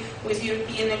something with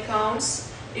European accounts,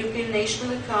 European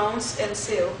national accounts, and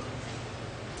so.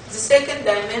 The second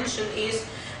dimension is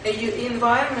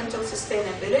environmental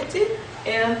sustainability,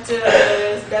 and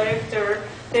Director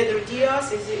Pedro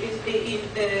Diaz is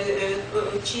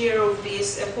chair of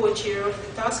this, co-chair of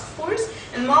the task force,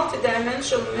 and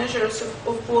multidimensional measures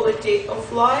of quality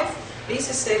of life. This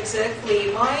is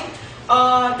exactly my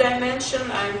dimension.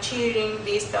 I'm chairing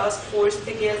this task force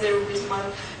together with my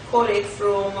colleague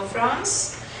from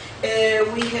France.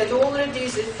 We had already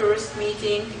the first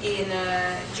meeting in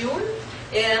June,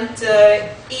 and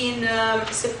in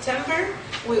September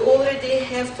we already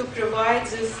have to provide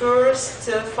the first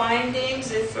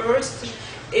findings, the first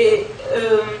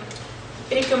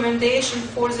recommendation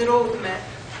for the roadmap.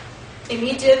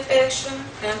 Immediate action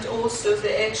and also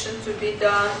the action to be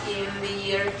done in the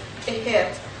year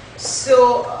ahead.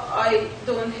 So I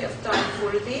don't have time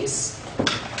for this.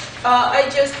 I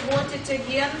just wanted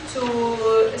again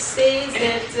to say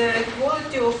that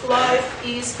quality of life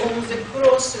is on the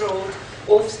crossroad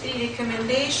of 3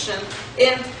 recommendations,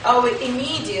 and our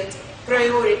immediate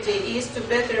priority is to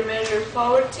better measure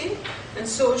poverty and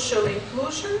social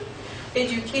inclusion,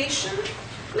 education,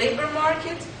 labor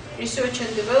market, research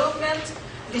and development,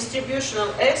 distributional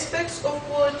aspects of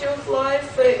quality of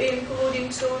life,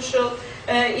 including social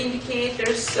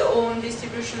indicators on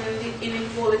distribution and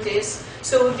inequalities.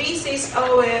 So this is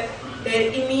our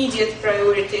immediate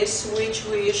priorities, which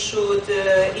we should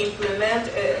implement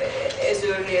as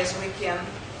early as we can.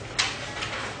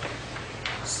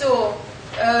 So,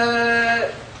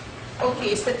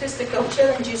 okay, statistical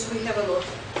challenges, we have a lot.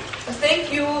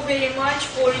 Thank you very much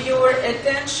for your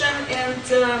attention, and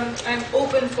I'm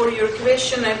open for your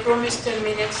question. I promised 10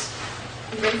 minutes,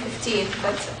 even 15,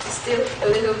 but still a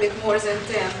little bit more than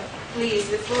 10. Please,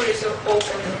 the floor is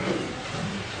open.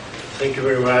 Thank you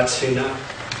very much, Sina.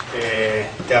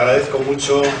 Te agradezco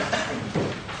mucho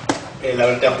el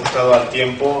haberte ajustado al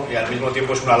tiempo, y al mismo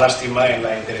tiempo es una lástima en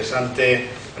la interesante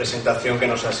presentación que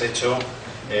nos has hecho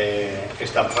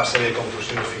esta fase de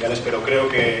conclusiones finales, pero creo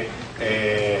que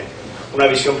una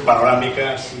visión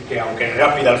panorámica sí que, aunque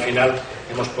rápida al final,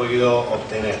 hemos podido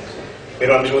obtener.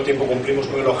 Pero al mismo tiempo cumplimos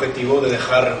con el objetivo de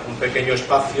dejar un pequeño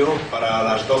espacio para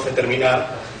las 12 terminar,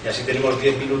 y así tenemos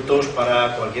 10 minutos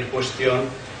para cualquier cuestión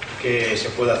que se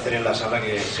pueda hacer en la sala,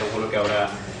 que seguro que habrá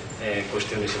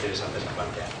cuestiones interesantes a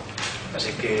plantear.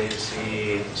 Así que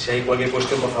si hay cualquier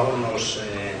cuestión, por favor nos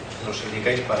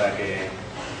indicáis para que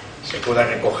se pueda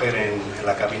recoger en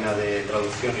la cabina de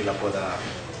traducción y la pueda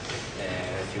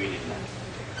recibir.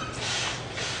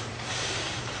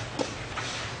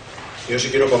 Yo sí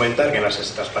quiero comentar que en las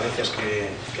transparencias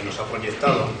que nos ha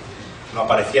proyectado no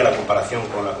aparecía la comparación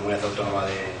con la comunidad autónoma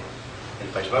del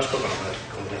País Vasco, con la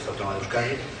comunidad autónoma de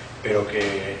Euskadi, pero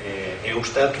que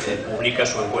Eustat publica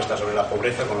su encuesta sobre la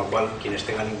pobreza, con lo cual quienes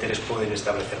tengan interés pueden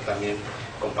establecer también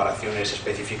comparaciones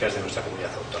específicas de nuestra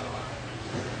comunidad autónoma.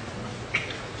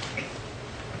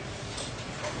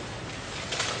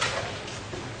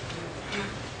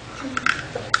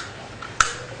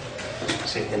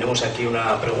 Sí, tenemos aquí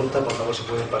una pregunta, por favor, si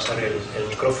pueden pasar el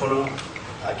micrófono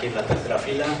aquí en la tercera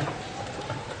fila.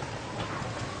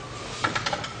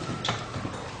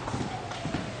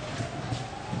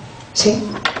 Sí.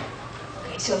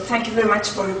 Okay, so thank you very much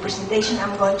for your presentation.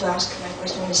 I'm going to ask my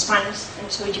question in Spanish, and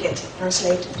so you get it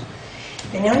translated.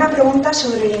 Tenía una pregunta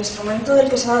sobre el instrumento del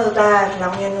que se va a dotar la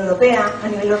Unión Europea a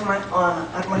nivel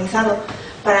armonizado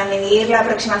para medir la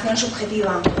aproximación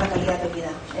subjetiva a la calidad de vida.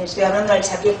 Estoy hablando del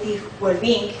subjective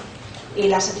well-being y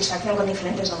la satisfacción con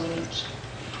diferentes dominios.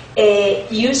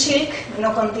 USILC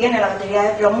no contiene la batería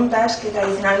de preguntas que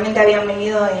tradicionalmente habían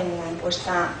venido en la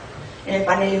encuesta en el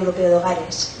panel europeo de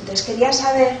hogares. Entonces quería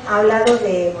saber, ha hablado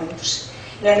de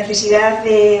la necesidad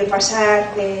de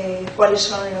pasar de cuáles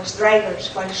son los drivers,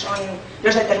 cuáles son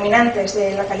los determinantes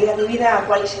de la calidad de vida a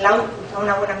cuál es el output, a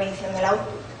una buena medición del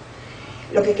output.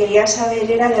 Lo que quería saber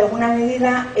era, de alguna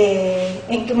medida,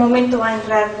 en qué momento va a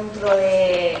entrar dentro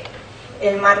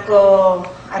del marco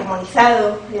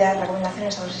armonizado de las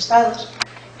recomendaciones a los Estados,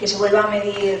 que se vuelva a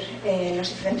medir los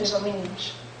diferentes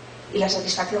dominios y la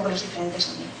satisfacción con los diferentes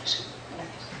dominios.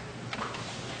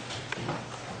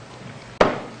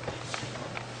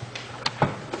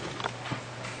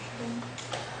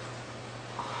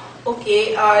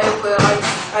 Okay,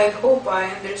 I hope I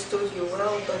understood you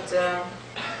well, but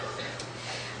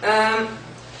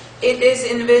it is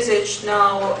envisaged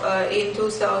now in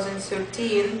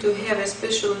 2013 to have a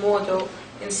special model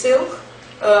in SILK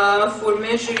for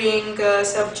measuring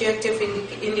subjective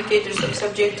indicators of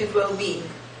subjective well-being.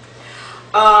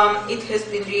 It has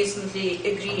been recently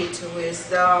agreed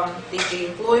with DG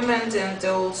Employment and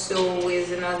also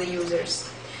with another users.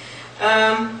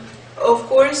 Of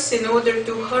course, in order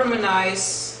to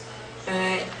harmonize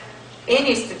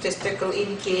any statistical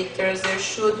indicators, there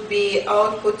should be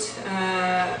output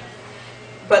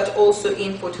but also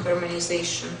input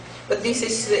harmonization. But this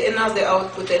is another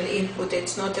output and input,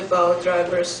 it's not about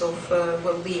drivers of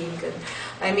well-being.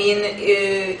 I mean,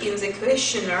 in the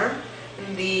questionnaire,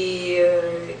 the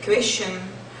question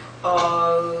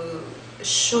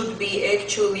should be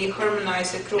actually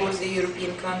harmonized across the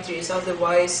European countries,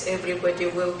 otherwise everybody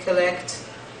will collect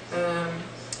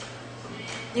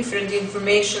different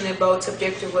information about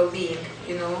subjective well-being,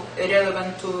 you know,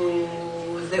 relevant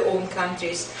to their own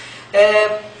countries.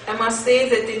 I must say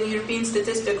that in the European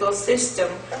statistical system,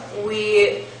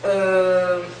 we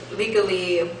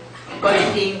legally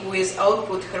binding with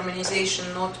output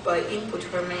harmonization, not by input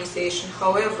harmonization.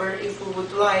 However, if we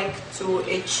would like to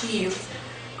achieve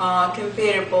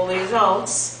comparable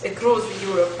results across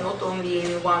Europe, not only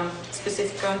in one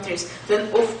specific countries,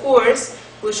 then of course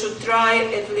we should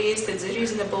try, at least in a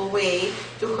reasonable way,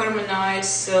 to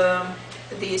harmonize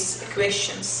these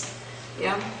questions.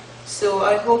 Yeah. So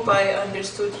I hope I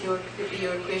understood your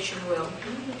question well.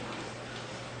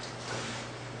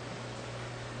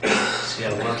 Sí,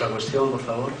 ¿alguna otra cuestión, por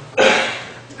favor?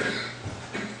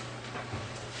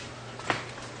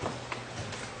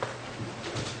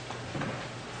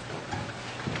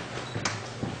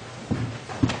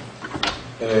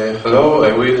 Hello,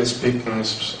 I will speak in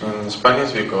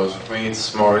Spanish because for me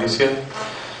it's more easier.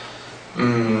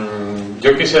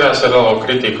 Yo quisiera ser algo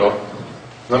crítico,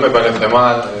 no me parece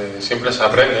mal, siempre se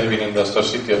aprende viniendo a estos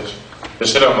sitios. Yo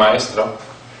soy un maestro,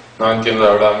 no entiendo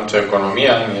la verdad mucho de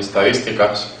economía ni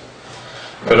estadísticas,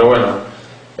 pero bueno,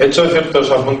 he hecho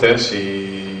ciertos apuntes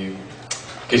y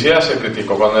quisiera ser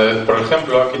crítico. Cuando, por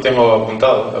ejemplo, aquí tengo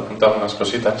apuntado unas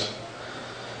cositas.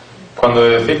 Cuando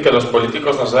decir que los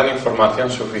políticos nos dan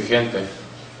información suficiente,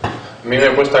 a mí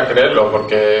me cuesta creerlo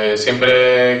porque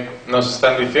siempre nos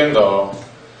están diciendo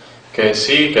que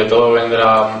sí, que todo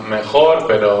vendrá mejor,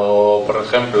 pero por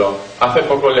ejemplo, hace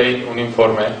poco leí un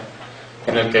informe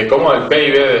en el que como el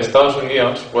PIB de Estados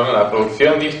Unidos, bueno, la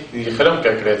producción dijeron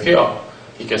que creció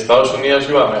y que Estados Unidos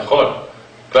iba mejor.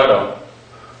 Claro,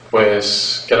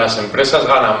 pues que las empresas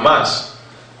ganan más.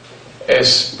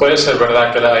 Puede ser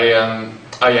verdad que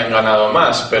hayan ganado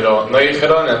más, pero no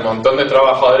dijeron el montón de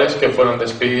trabajadores que fueron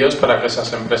despedidos para que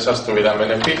esas empresas tuvieran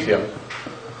beneficio.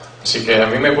 Así que a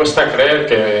mí me cuesta creer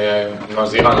que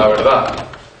nos digan la verdad.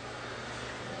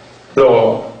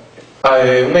 Luego,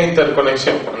 una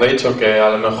interconexión, cuando he dicho que a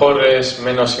lo mejor es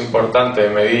menos importante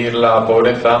medir la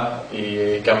pobreza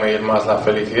y que medir más la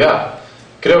felicidad.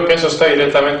 Creo que eso está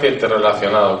directamente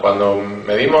interrelacionado. Cuando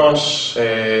medimos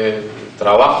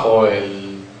trabajo,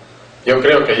 yo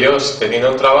creo que yo, teniendo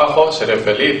un trabajo, seré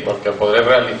feliz porque podré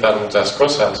realizar muchas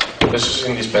cosas. Eso es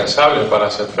indispensable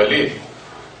para ser feliz,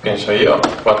 pienso yo.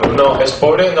 Cuando uno es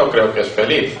pobre, no creo que es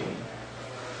feliz.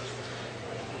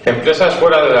 Empresas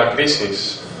fuera de la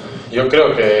crisis. Yo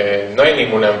creo que no hay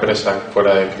ninguna empresa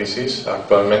fuera de crisis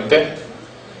actualmente.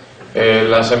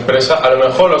 Las empresas, a lo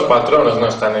mejor los patronos no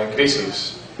están en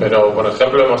crisis, pero por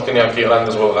ejemplo hemos tenido aquí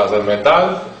grandes huelgas del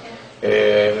metal.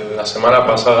 La semana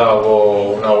pasada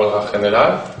hubo una huelga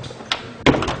general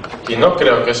y no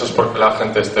creo que eso es porque la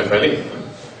gente esté feliz.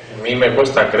 A mí me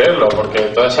cuesta creerlo porque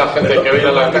toda esa gente que viene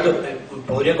a la calle...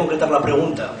 ¿Podría concretar la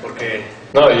pregunta? Porque...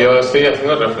 No, yo estoy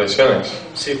haciendo reflexiones.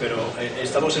 Sí, pero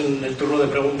estamos en el turno de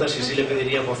preguntas y sí le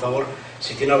pediría, por favor,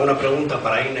 si tiene alguna pregunta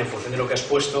para Ine en función de lo que has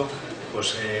puesto,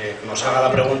 pues nos haga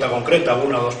la pregunta concreta,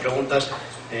 una o dos preguntas,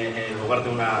 en lugar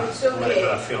de una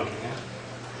declaración.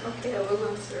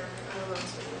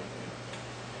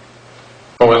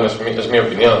 Bueno, es mi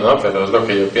opinión, ¿no? Pero es lo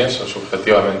que yo pienso,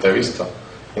 subjetivamente visto.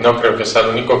 y no creo que sea el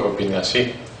único que opine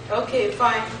así. Okay,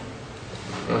 fine.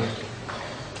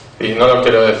 Y no lo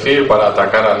quiero decir para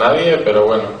atacar a nadie, pero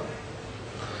bueno,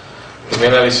 es mi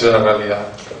análisis de la realidad.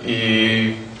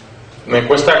 Y me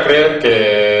cuesta creer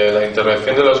que la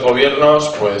intervención de los gobiernos,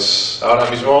 pues ahora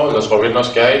mismo los gobiernos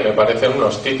que hay me parecen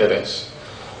unos títeres.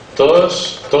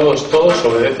 Todos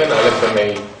obedecen al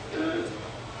FMI.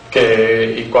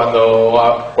 Y cuando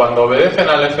obedecen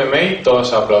al FMI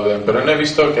todos aplauden, pero no he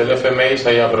visto que el FMI se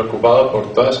haya preocupado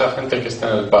por toda esa gente que está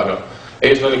en el paro.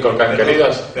 Ellos lo único que han querido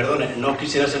es... Perdone, no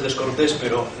quisiera ser descortés,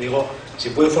 pero digo, si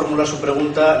puede formular su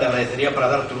pregunta, le agradecería para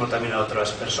dar turno también a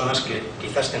otras personas que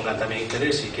quizás tengan también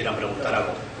interés y quieran preguntar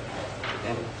algo.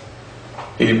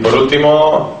 Y por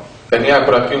último, tenía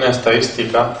por aquí una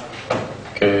estadística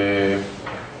que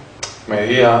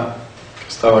medía, que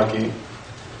estaba aquí.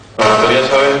 Me gustaría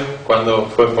saber cuándo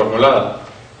fue formulada,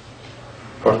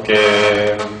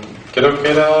 porque creo que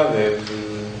era del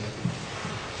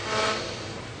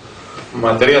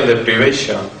material de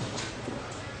privation,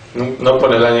 no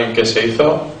pone el año en que se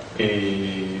hizo,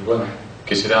 y bueno,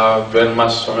 quisiera ver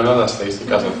más o menos las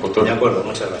estadísticas del futuro. De acuerdo,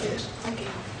 muchas gracias.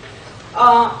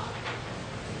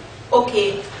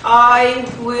 Okay, I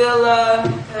will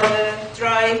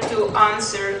try to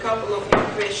answer a couple of your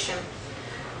questions.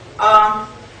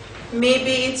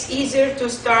 Maybe it's easier to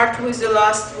start with the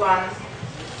last one.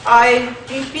 I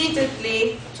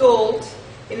repeatedly told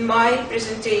in my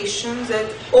presentation that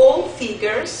all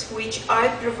figures which I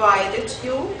provided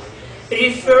you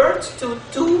referred to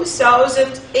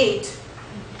 2008.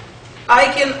 I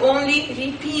can only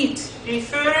repeat,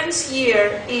 reference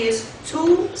year is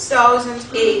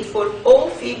 2008 for all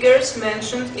figures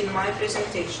mentioned in my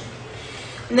presentation.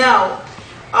 Now,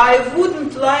 I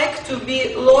wouldn't like to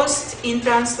be lost in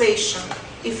translation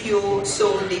if you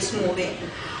saw this movie.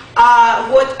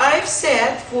 What I've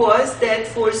said was that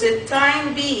for the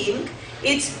time being,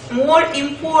 it's more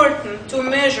important to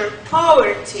measure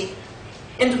poverty,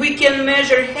 and we can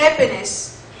measure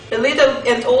happiness a little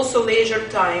and also leisure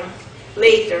time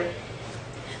later.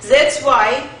 That's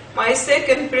why my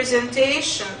second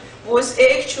presentation was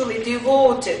actually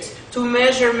devoted to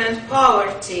measurement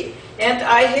poverty, and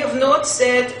I have not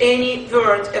said any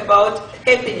word about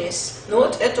happiness,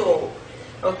 not at all.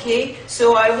 Okay,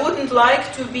 so I wouldn't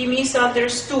like to be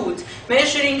misunderstood.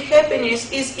 Measuring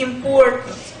happiness is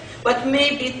important, but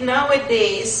maybe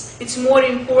nowadays it's more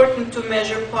important to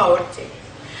measure poverty.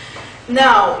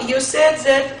 Now, you said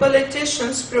that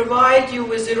politicians provide you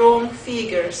with wrong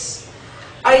figures.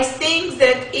 I think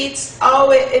that it's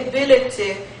our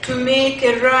ability to make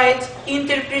a right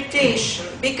interpretation,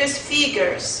 because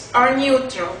figures are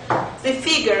neutral. The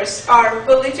figures are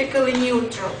politically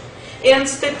neutral. And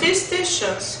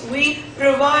statisticians, we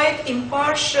provide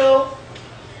impartial,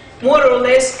 more or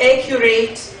less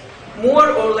accurate, more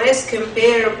or less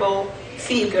comparable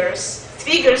figures.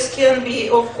 Figures can be,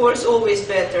 of course, always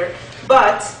better,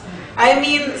 but I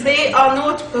mean they are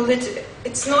not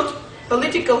it's not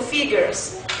political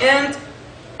figures, and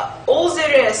all the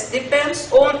rest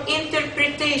depends on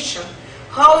interpretation,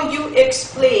 how you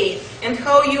explain and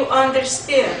how you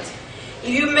understand.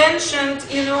 You mentioned,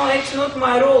 it's not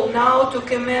my role now to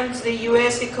comment the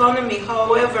US economy.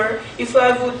 However, if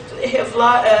I would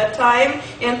have time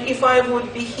and if I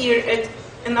would be here at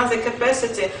another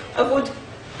capacity, I would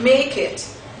make it.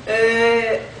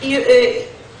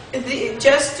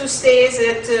 Just to say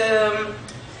that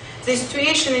the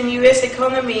situation in US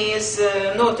economy is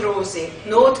not rosy,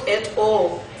 not at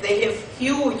all. They have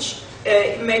huge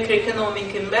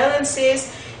macroeconomic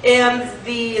imbalances, and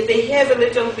they have a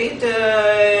little bit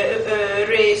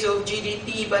raise of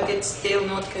GDP, but it's still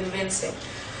not convincing.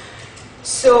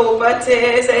 So, but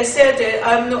as I said,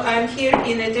 I'm here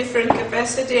in a different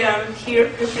capacity. I'm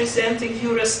here representing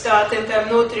Eurostat, and I'm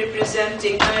not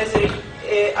representing neither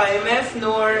IMF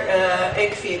nor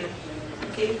ECFIN.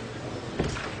 Okay.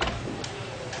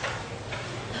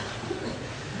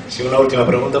 Sí, una última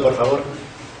pregunta, por favor.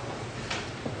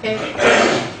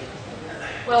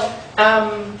 Well,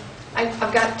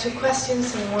 I've got two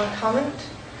questions and one comment.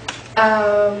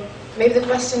 Maybe the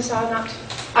questions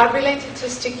are related to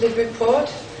Stiglitz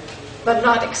report, but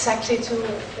not exactly to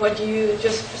what you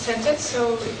just presented.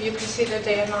 So if you consider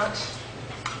they are not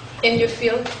in your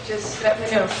field, just let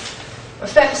me know. The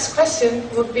first question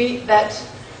would be that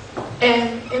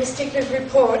in Stiglitz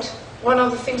report, one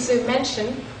of the things they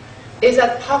mentioned is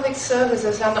that public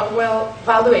services are not well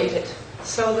evaluated.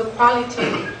 So the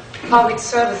quality public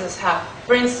services have.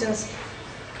 For instance,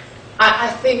 I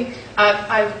think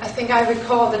I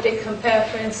recall that they compare,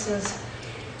 for instance,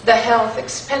 the health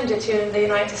expenditure in the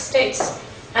United States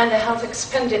and the health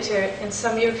expenditure in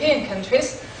some European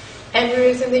countries, and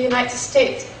whereas in the United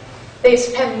States they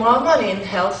spend more money in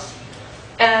health,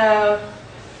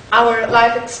 our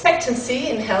life expectancy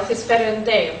in health is better than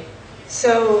they.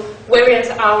 So, whereas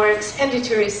our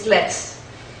expenditure is less.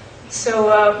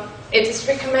 So, it is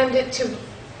recommended to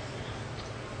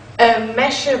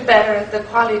measure better the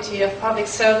quality of public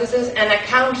services and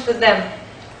account for them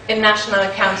in national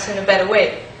accounts in a better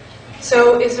way.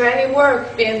 So, is there any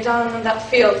work being done in that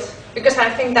field? Because I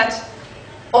think that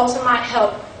also might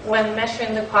help when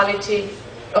measuring the quality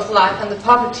of life and the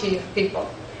poverty of people.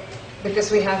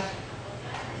 Because we have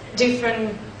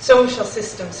different social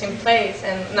systems in place,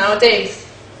 and nowadays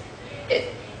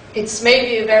it's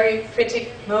maybe a very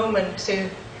critical moment to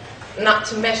not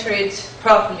to measure it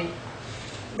properly.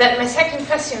 Then my second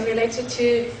question related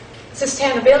to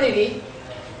sustainability.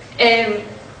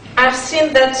 I've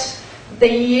seen that the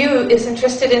EU is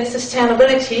interested in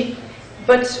sustainability,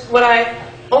 but what I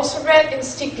also read in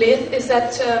Stiglitz is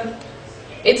that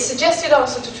it's suggested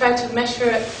also to try to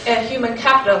measure human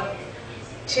capital,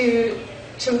 to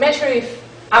measure if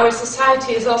our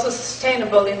society is also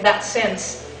sustainable in that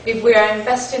sense, if we are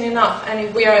investing enough and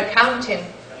if we are accounting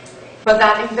for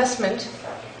that investment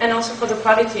and also for the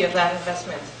quality of that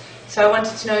investment. So I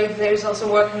wanted to know if there is also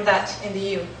work on that in the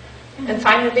EU. And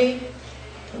finally,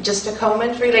 just a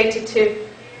comment related to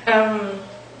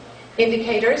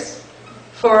indicators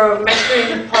for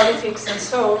measuring politics and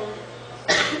so.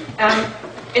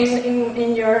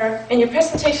 In your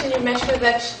presentation, you mentioned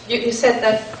that you said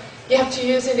that you have to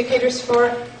use indicators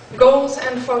for goals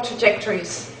and for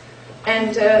trajectories,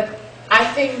 and I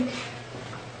think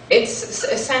it's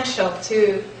essential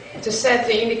to set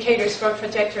the indicators for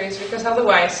trajectories, because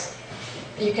otherwise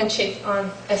you can cheat on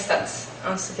Eustat,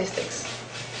 on statistics.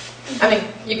 I mean,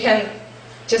 you can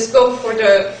just go for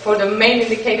the main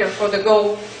indicator, for the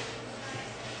goal,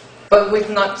 but with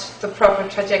not the proper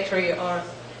trajectory or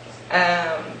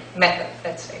method,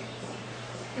 let's say.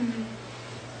 Mm-hmm.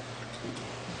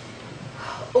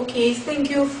 Okay, thank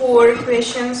you for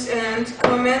questions and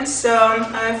comments.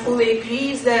 I fully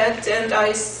agree that, and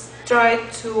I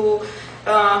tried to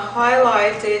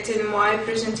highlight it in my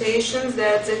presentation,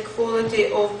 that the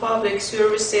quality of public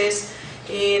services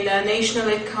in national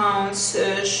accounts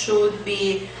should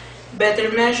be better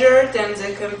measured, and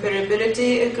the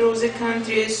comparability across the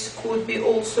countries could be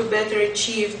also better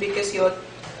achieved, because you're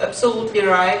absolutely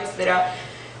right, there are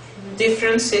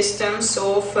different systems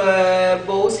of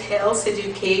both health,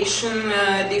 education,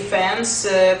 defense,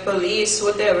 police,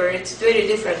 whatever. It's very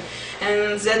different,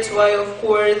 and that's why, of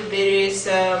course, there is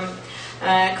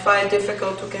quite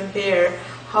difficult to compare.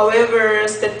 However,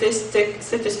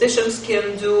 statisticians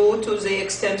can do to the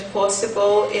extent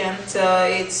possible, and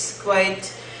it's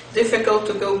quite difficult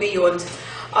to go beyond.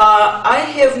 I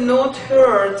have not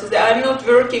heard, I'm not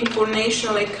working for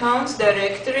National Accounts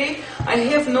Directory, I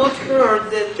have not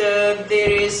heard that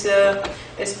there is a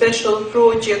special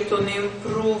project on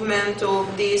improvement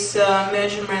of this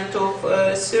measurement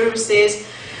of services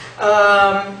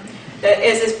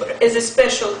as a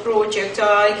special project.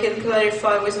 I can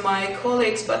clarify with my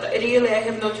colleagues, but really I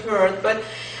have not heard. But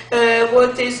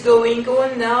what is going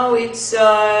on now, it's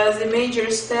the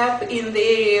major step in the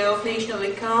area of national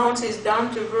accounts is done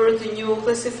toward the new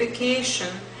classification.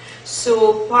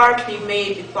 So partly,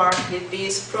 maybe partly,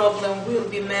 this problem will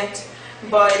be met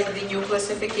by the new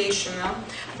classification.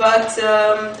 But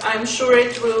I'm sure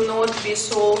it will not be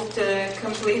solved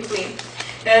completely.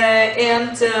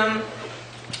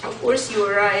 Of course,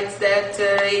 you're right that,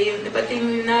 but in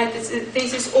the United States,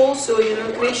 this is also,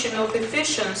 question of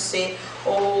efficiency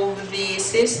of the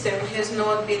system has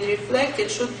not been reflected.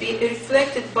 Should be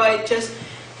reflected by just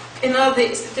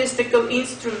another statistical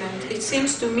instrument. It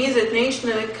seems to me that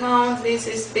national account, this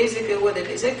is basically what it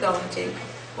is, accounting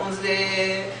on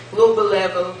the global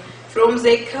level. From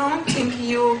the accounting,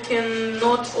 you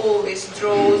cannot always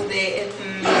draw the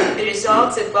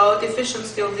results about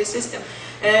efficiency of the system.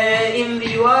 In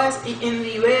the US, the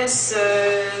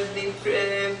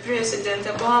President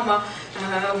Obama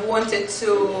wanted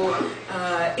to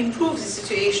improve the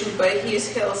situation by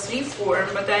his health reform,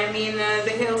 but I mean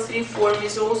the health reform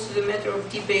is also a matter of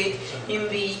debate in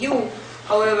the EU.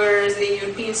 However, the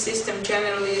European system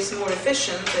generally is more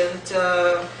efficient,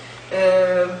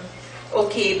 and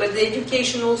okay, but the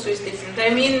education also is different.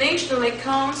 I mean, national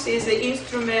accounts is an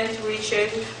instrument which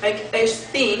I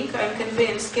think, I'm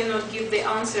convinced, cannot give the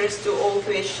answers to all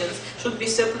questions, should be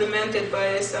supplemented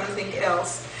by something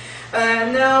else.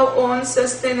 Now, on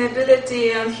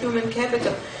sustainability and human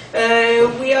capital.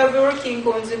 We are working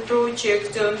on the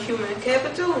project on human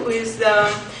capital with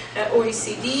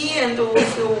OECD and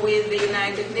also with the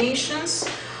United Nations.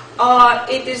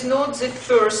 It is not the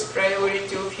first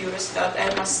priority of Eurostat,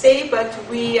 I must say, but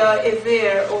we are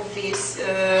aware of this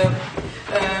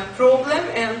problem,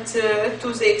 and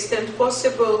to the extent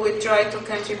possible we try to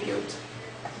contribute.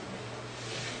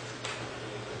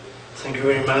 Thank you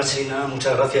very much, Ina.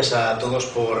 Muchas gracias a todos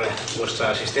por vuestra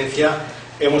asistencia.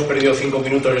 Hemos perdido 5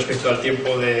 minutos respecto al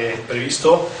tiempo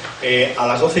previsto. A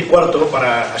las 12:15,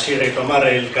 para así retomar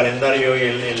el calendario y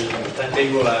el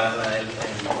timetable, el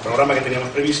programa que teníamos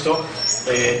previsto,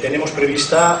 tenemos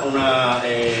prevista una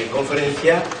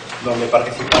conferencia donde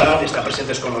participarán, están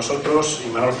presentes con nosotros,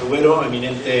 Imanol Zubero,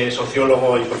 eminente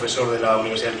sociólogo y profesor de la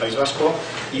Universidad del País Vasco,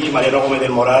 y Mariano Gómez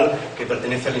del Moral, que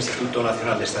pertenece al Instituto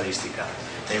Nacional de Estadística.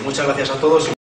 Muchas gracias a todos.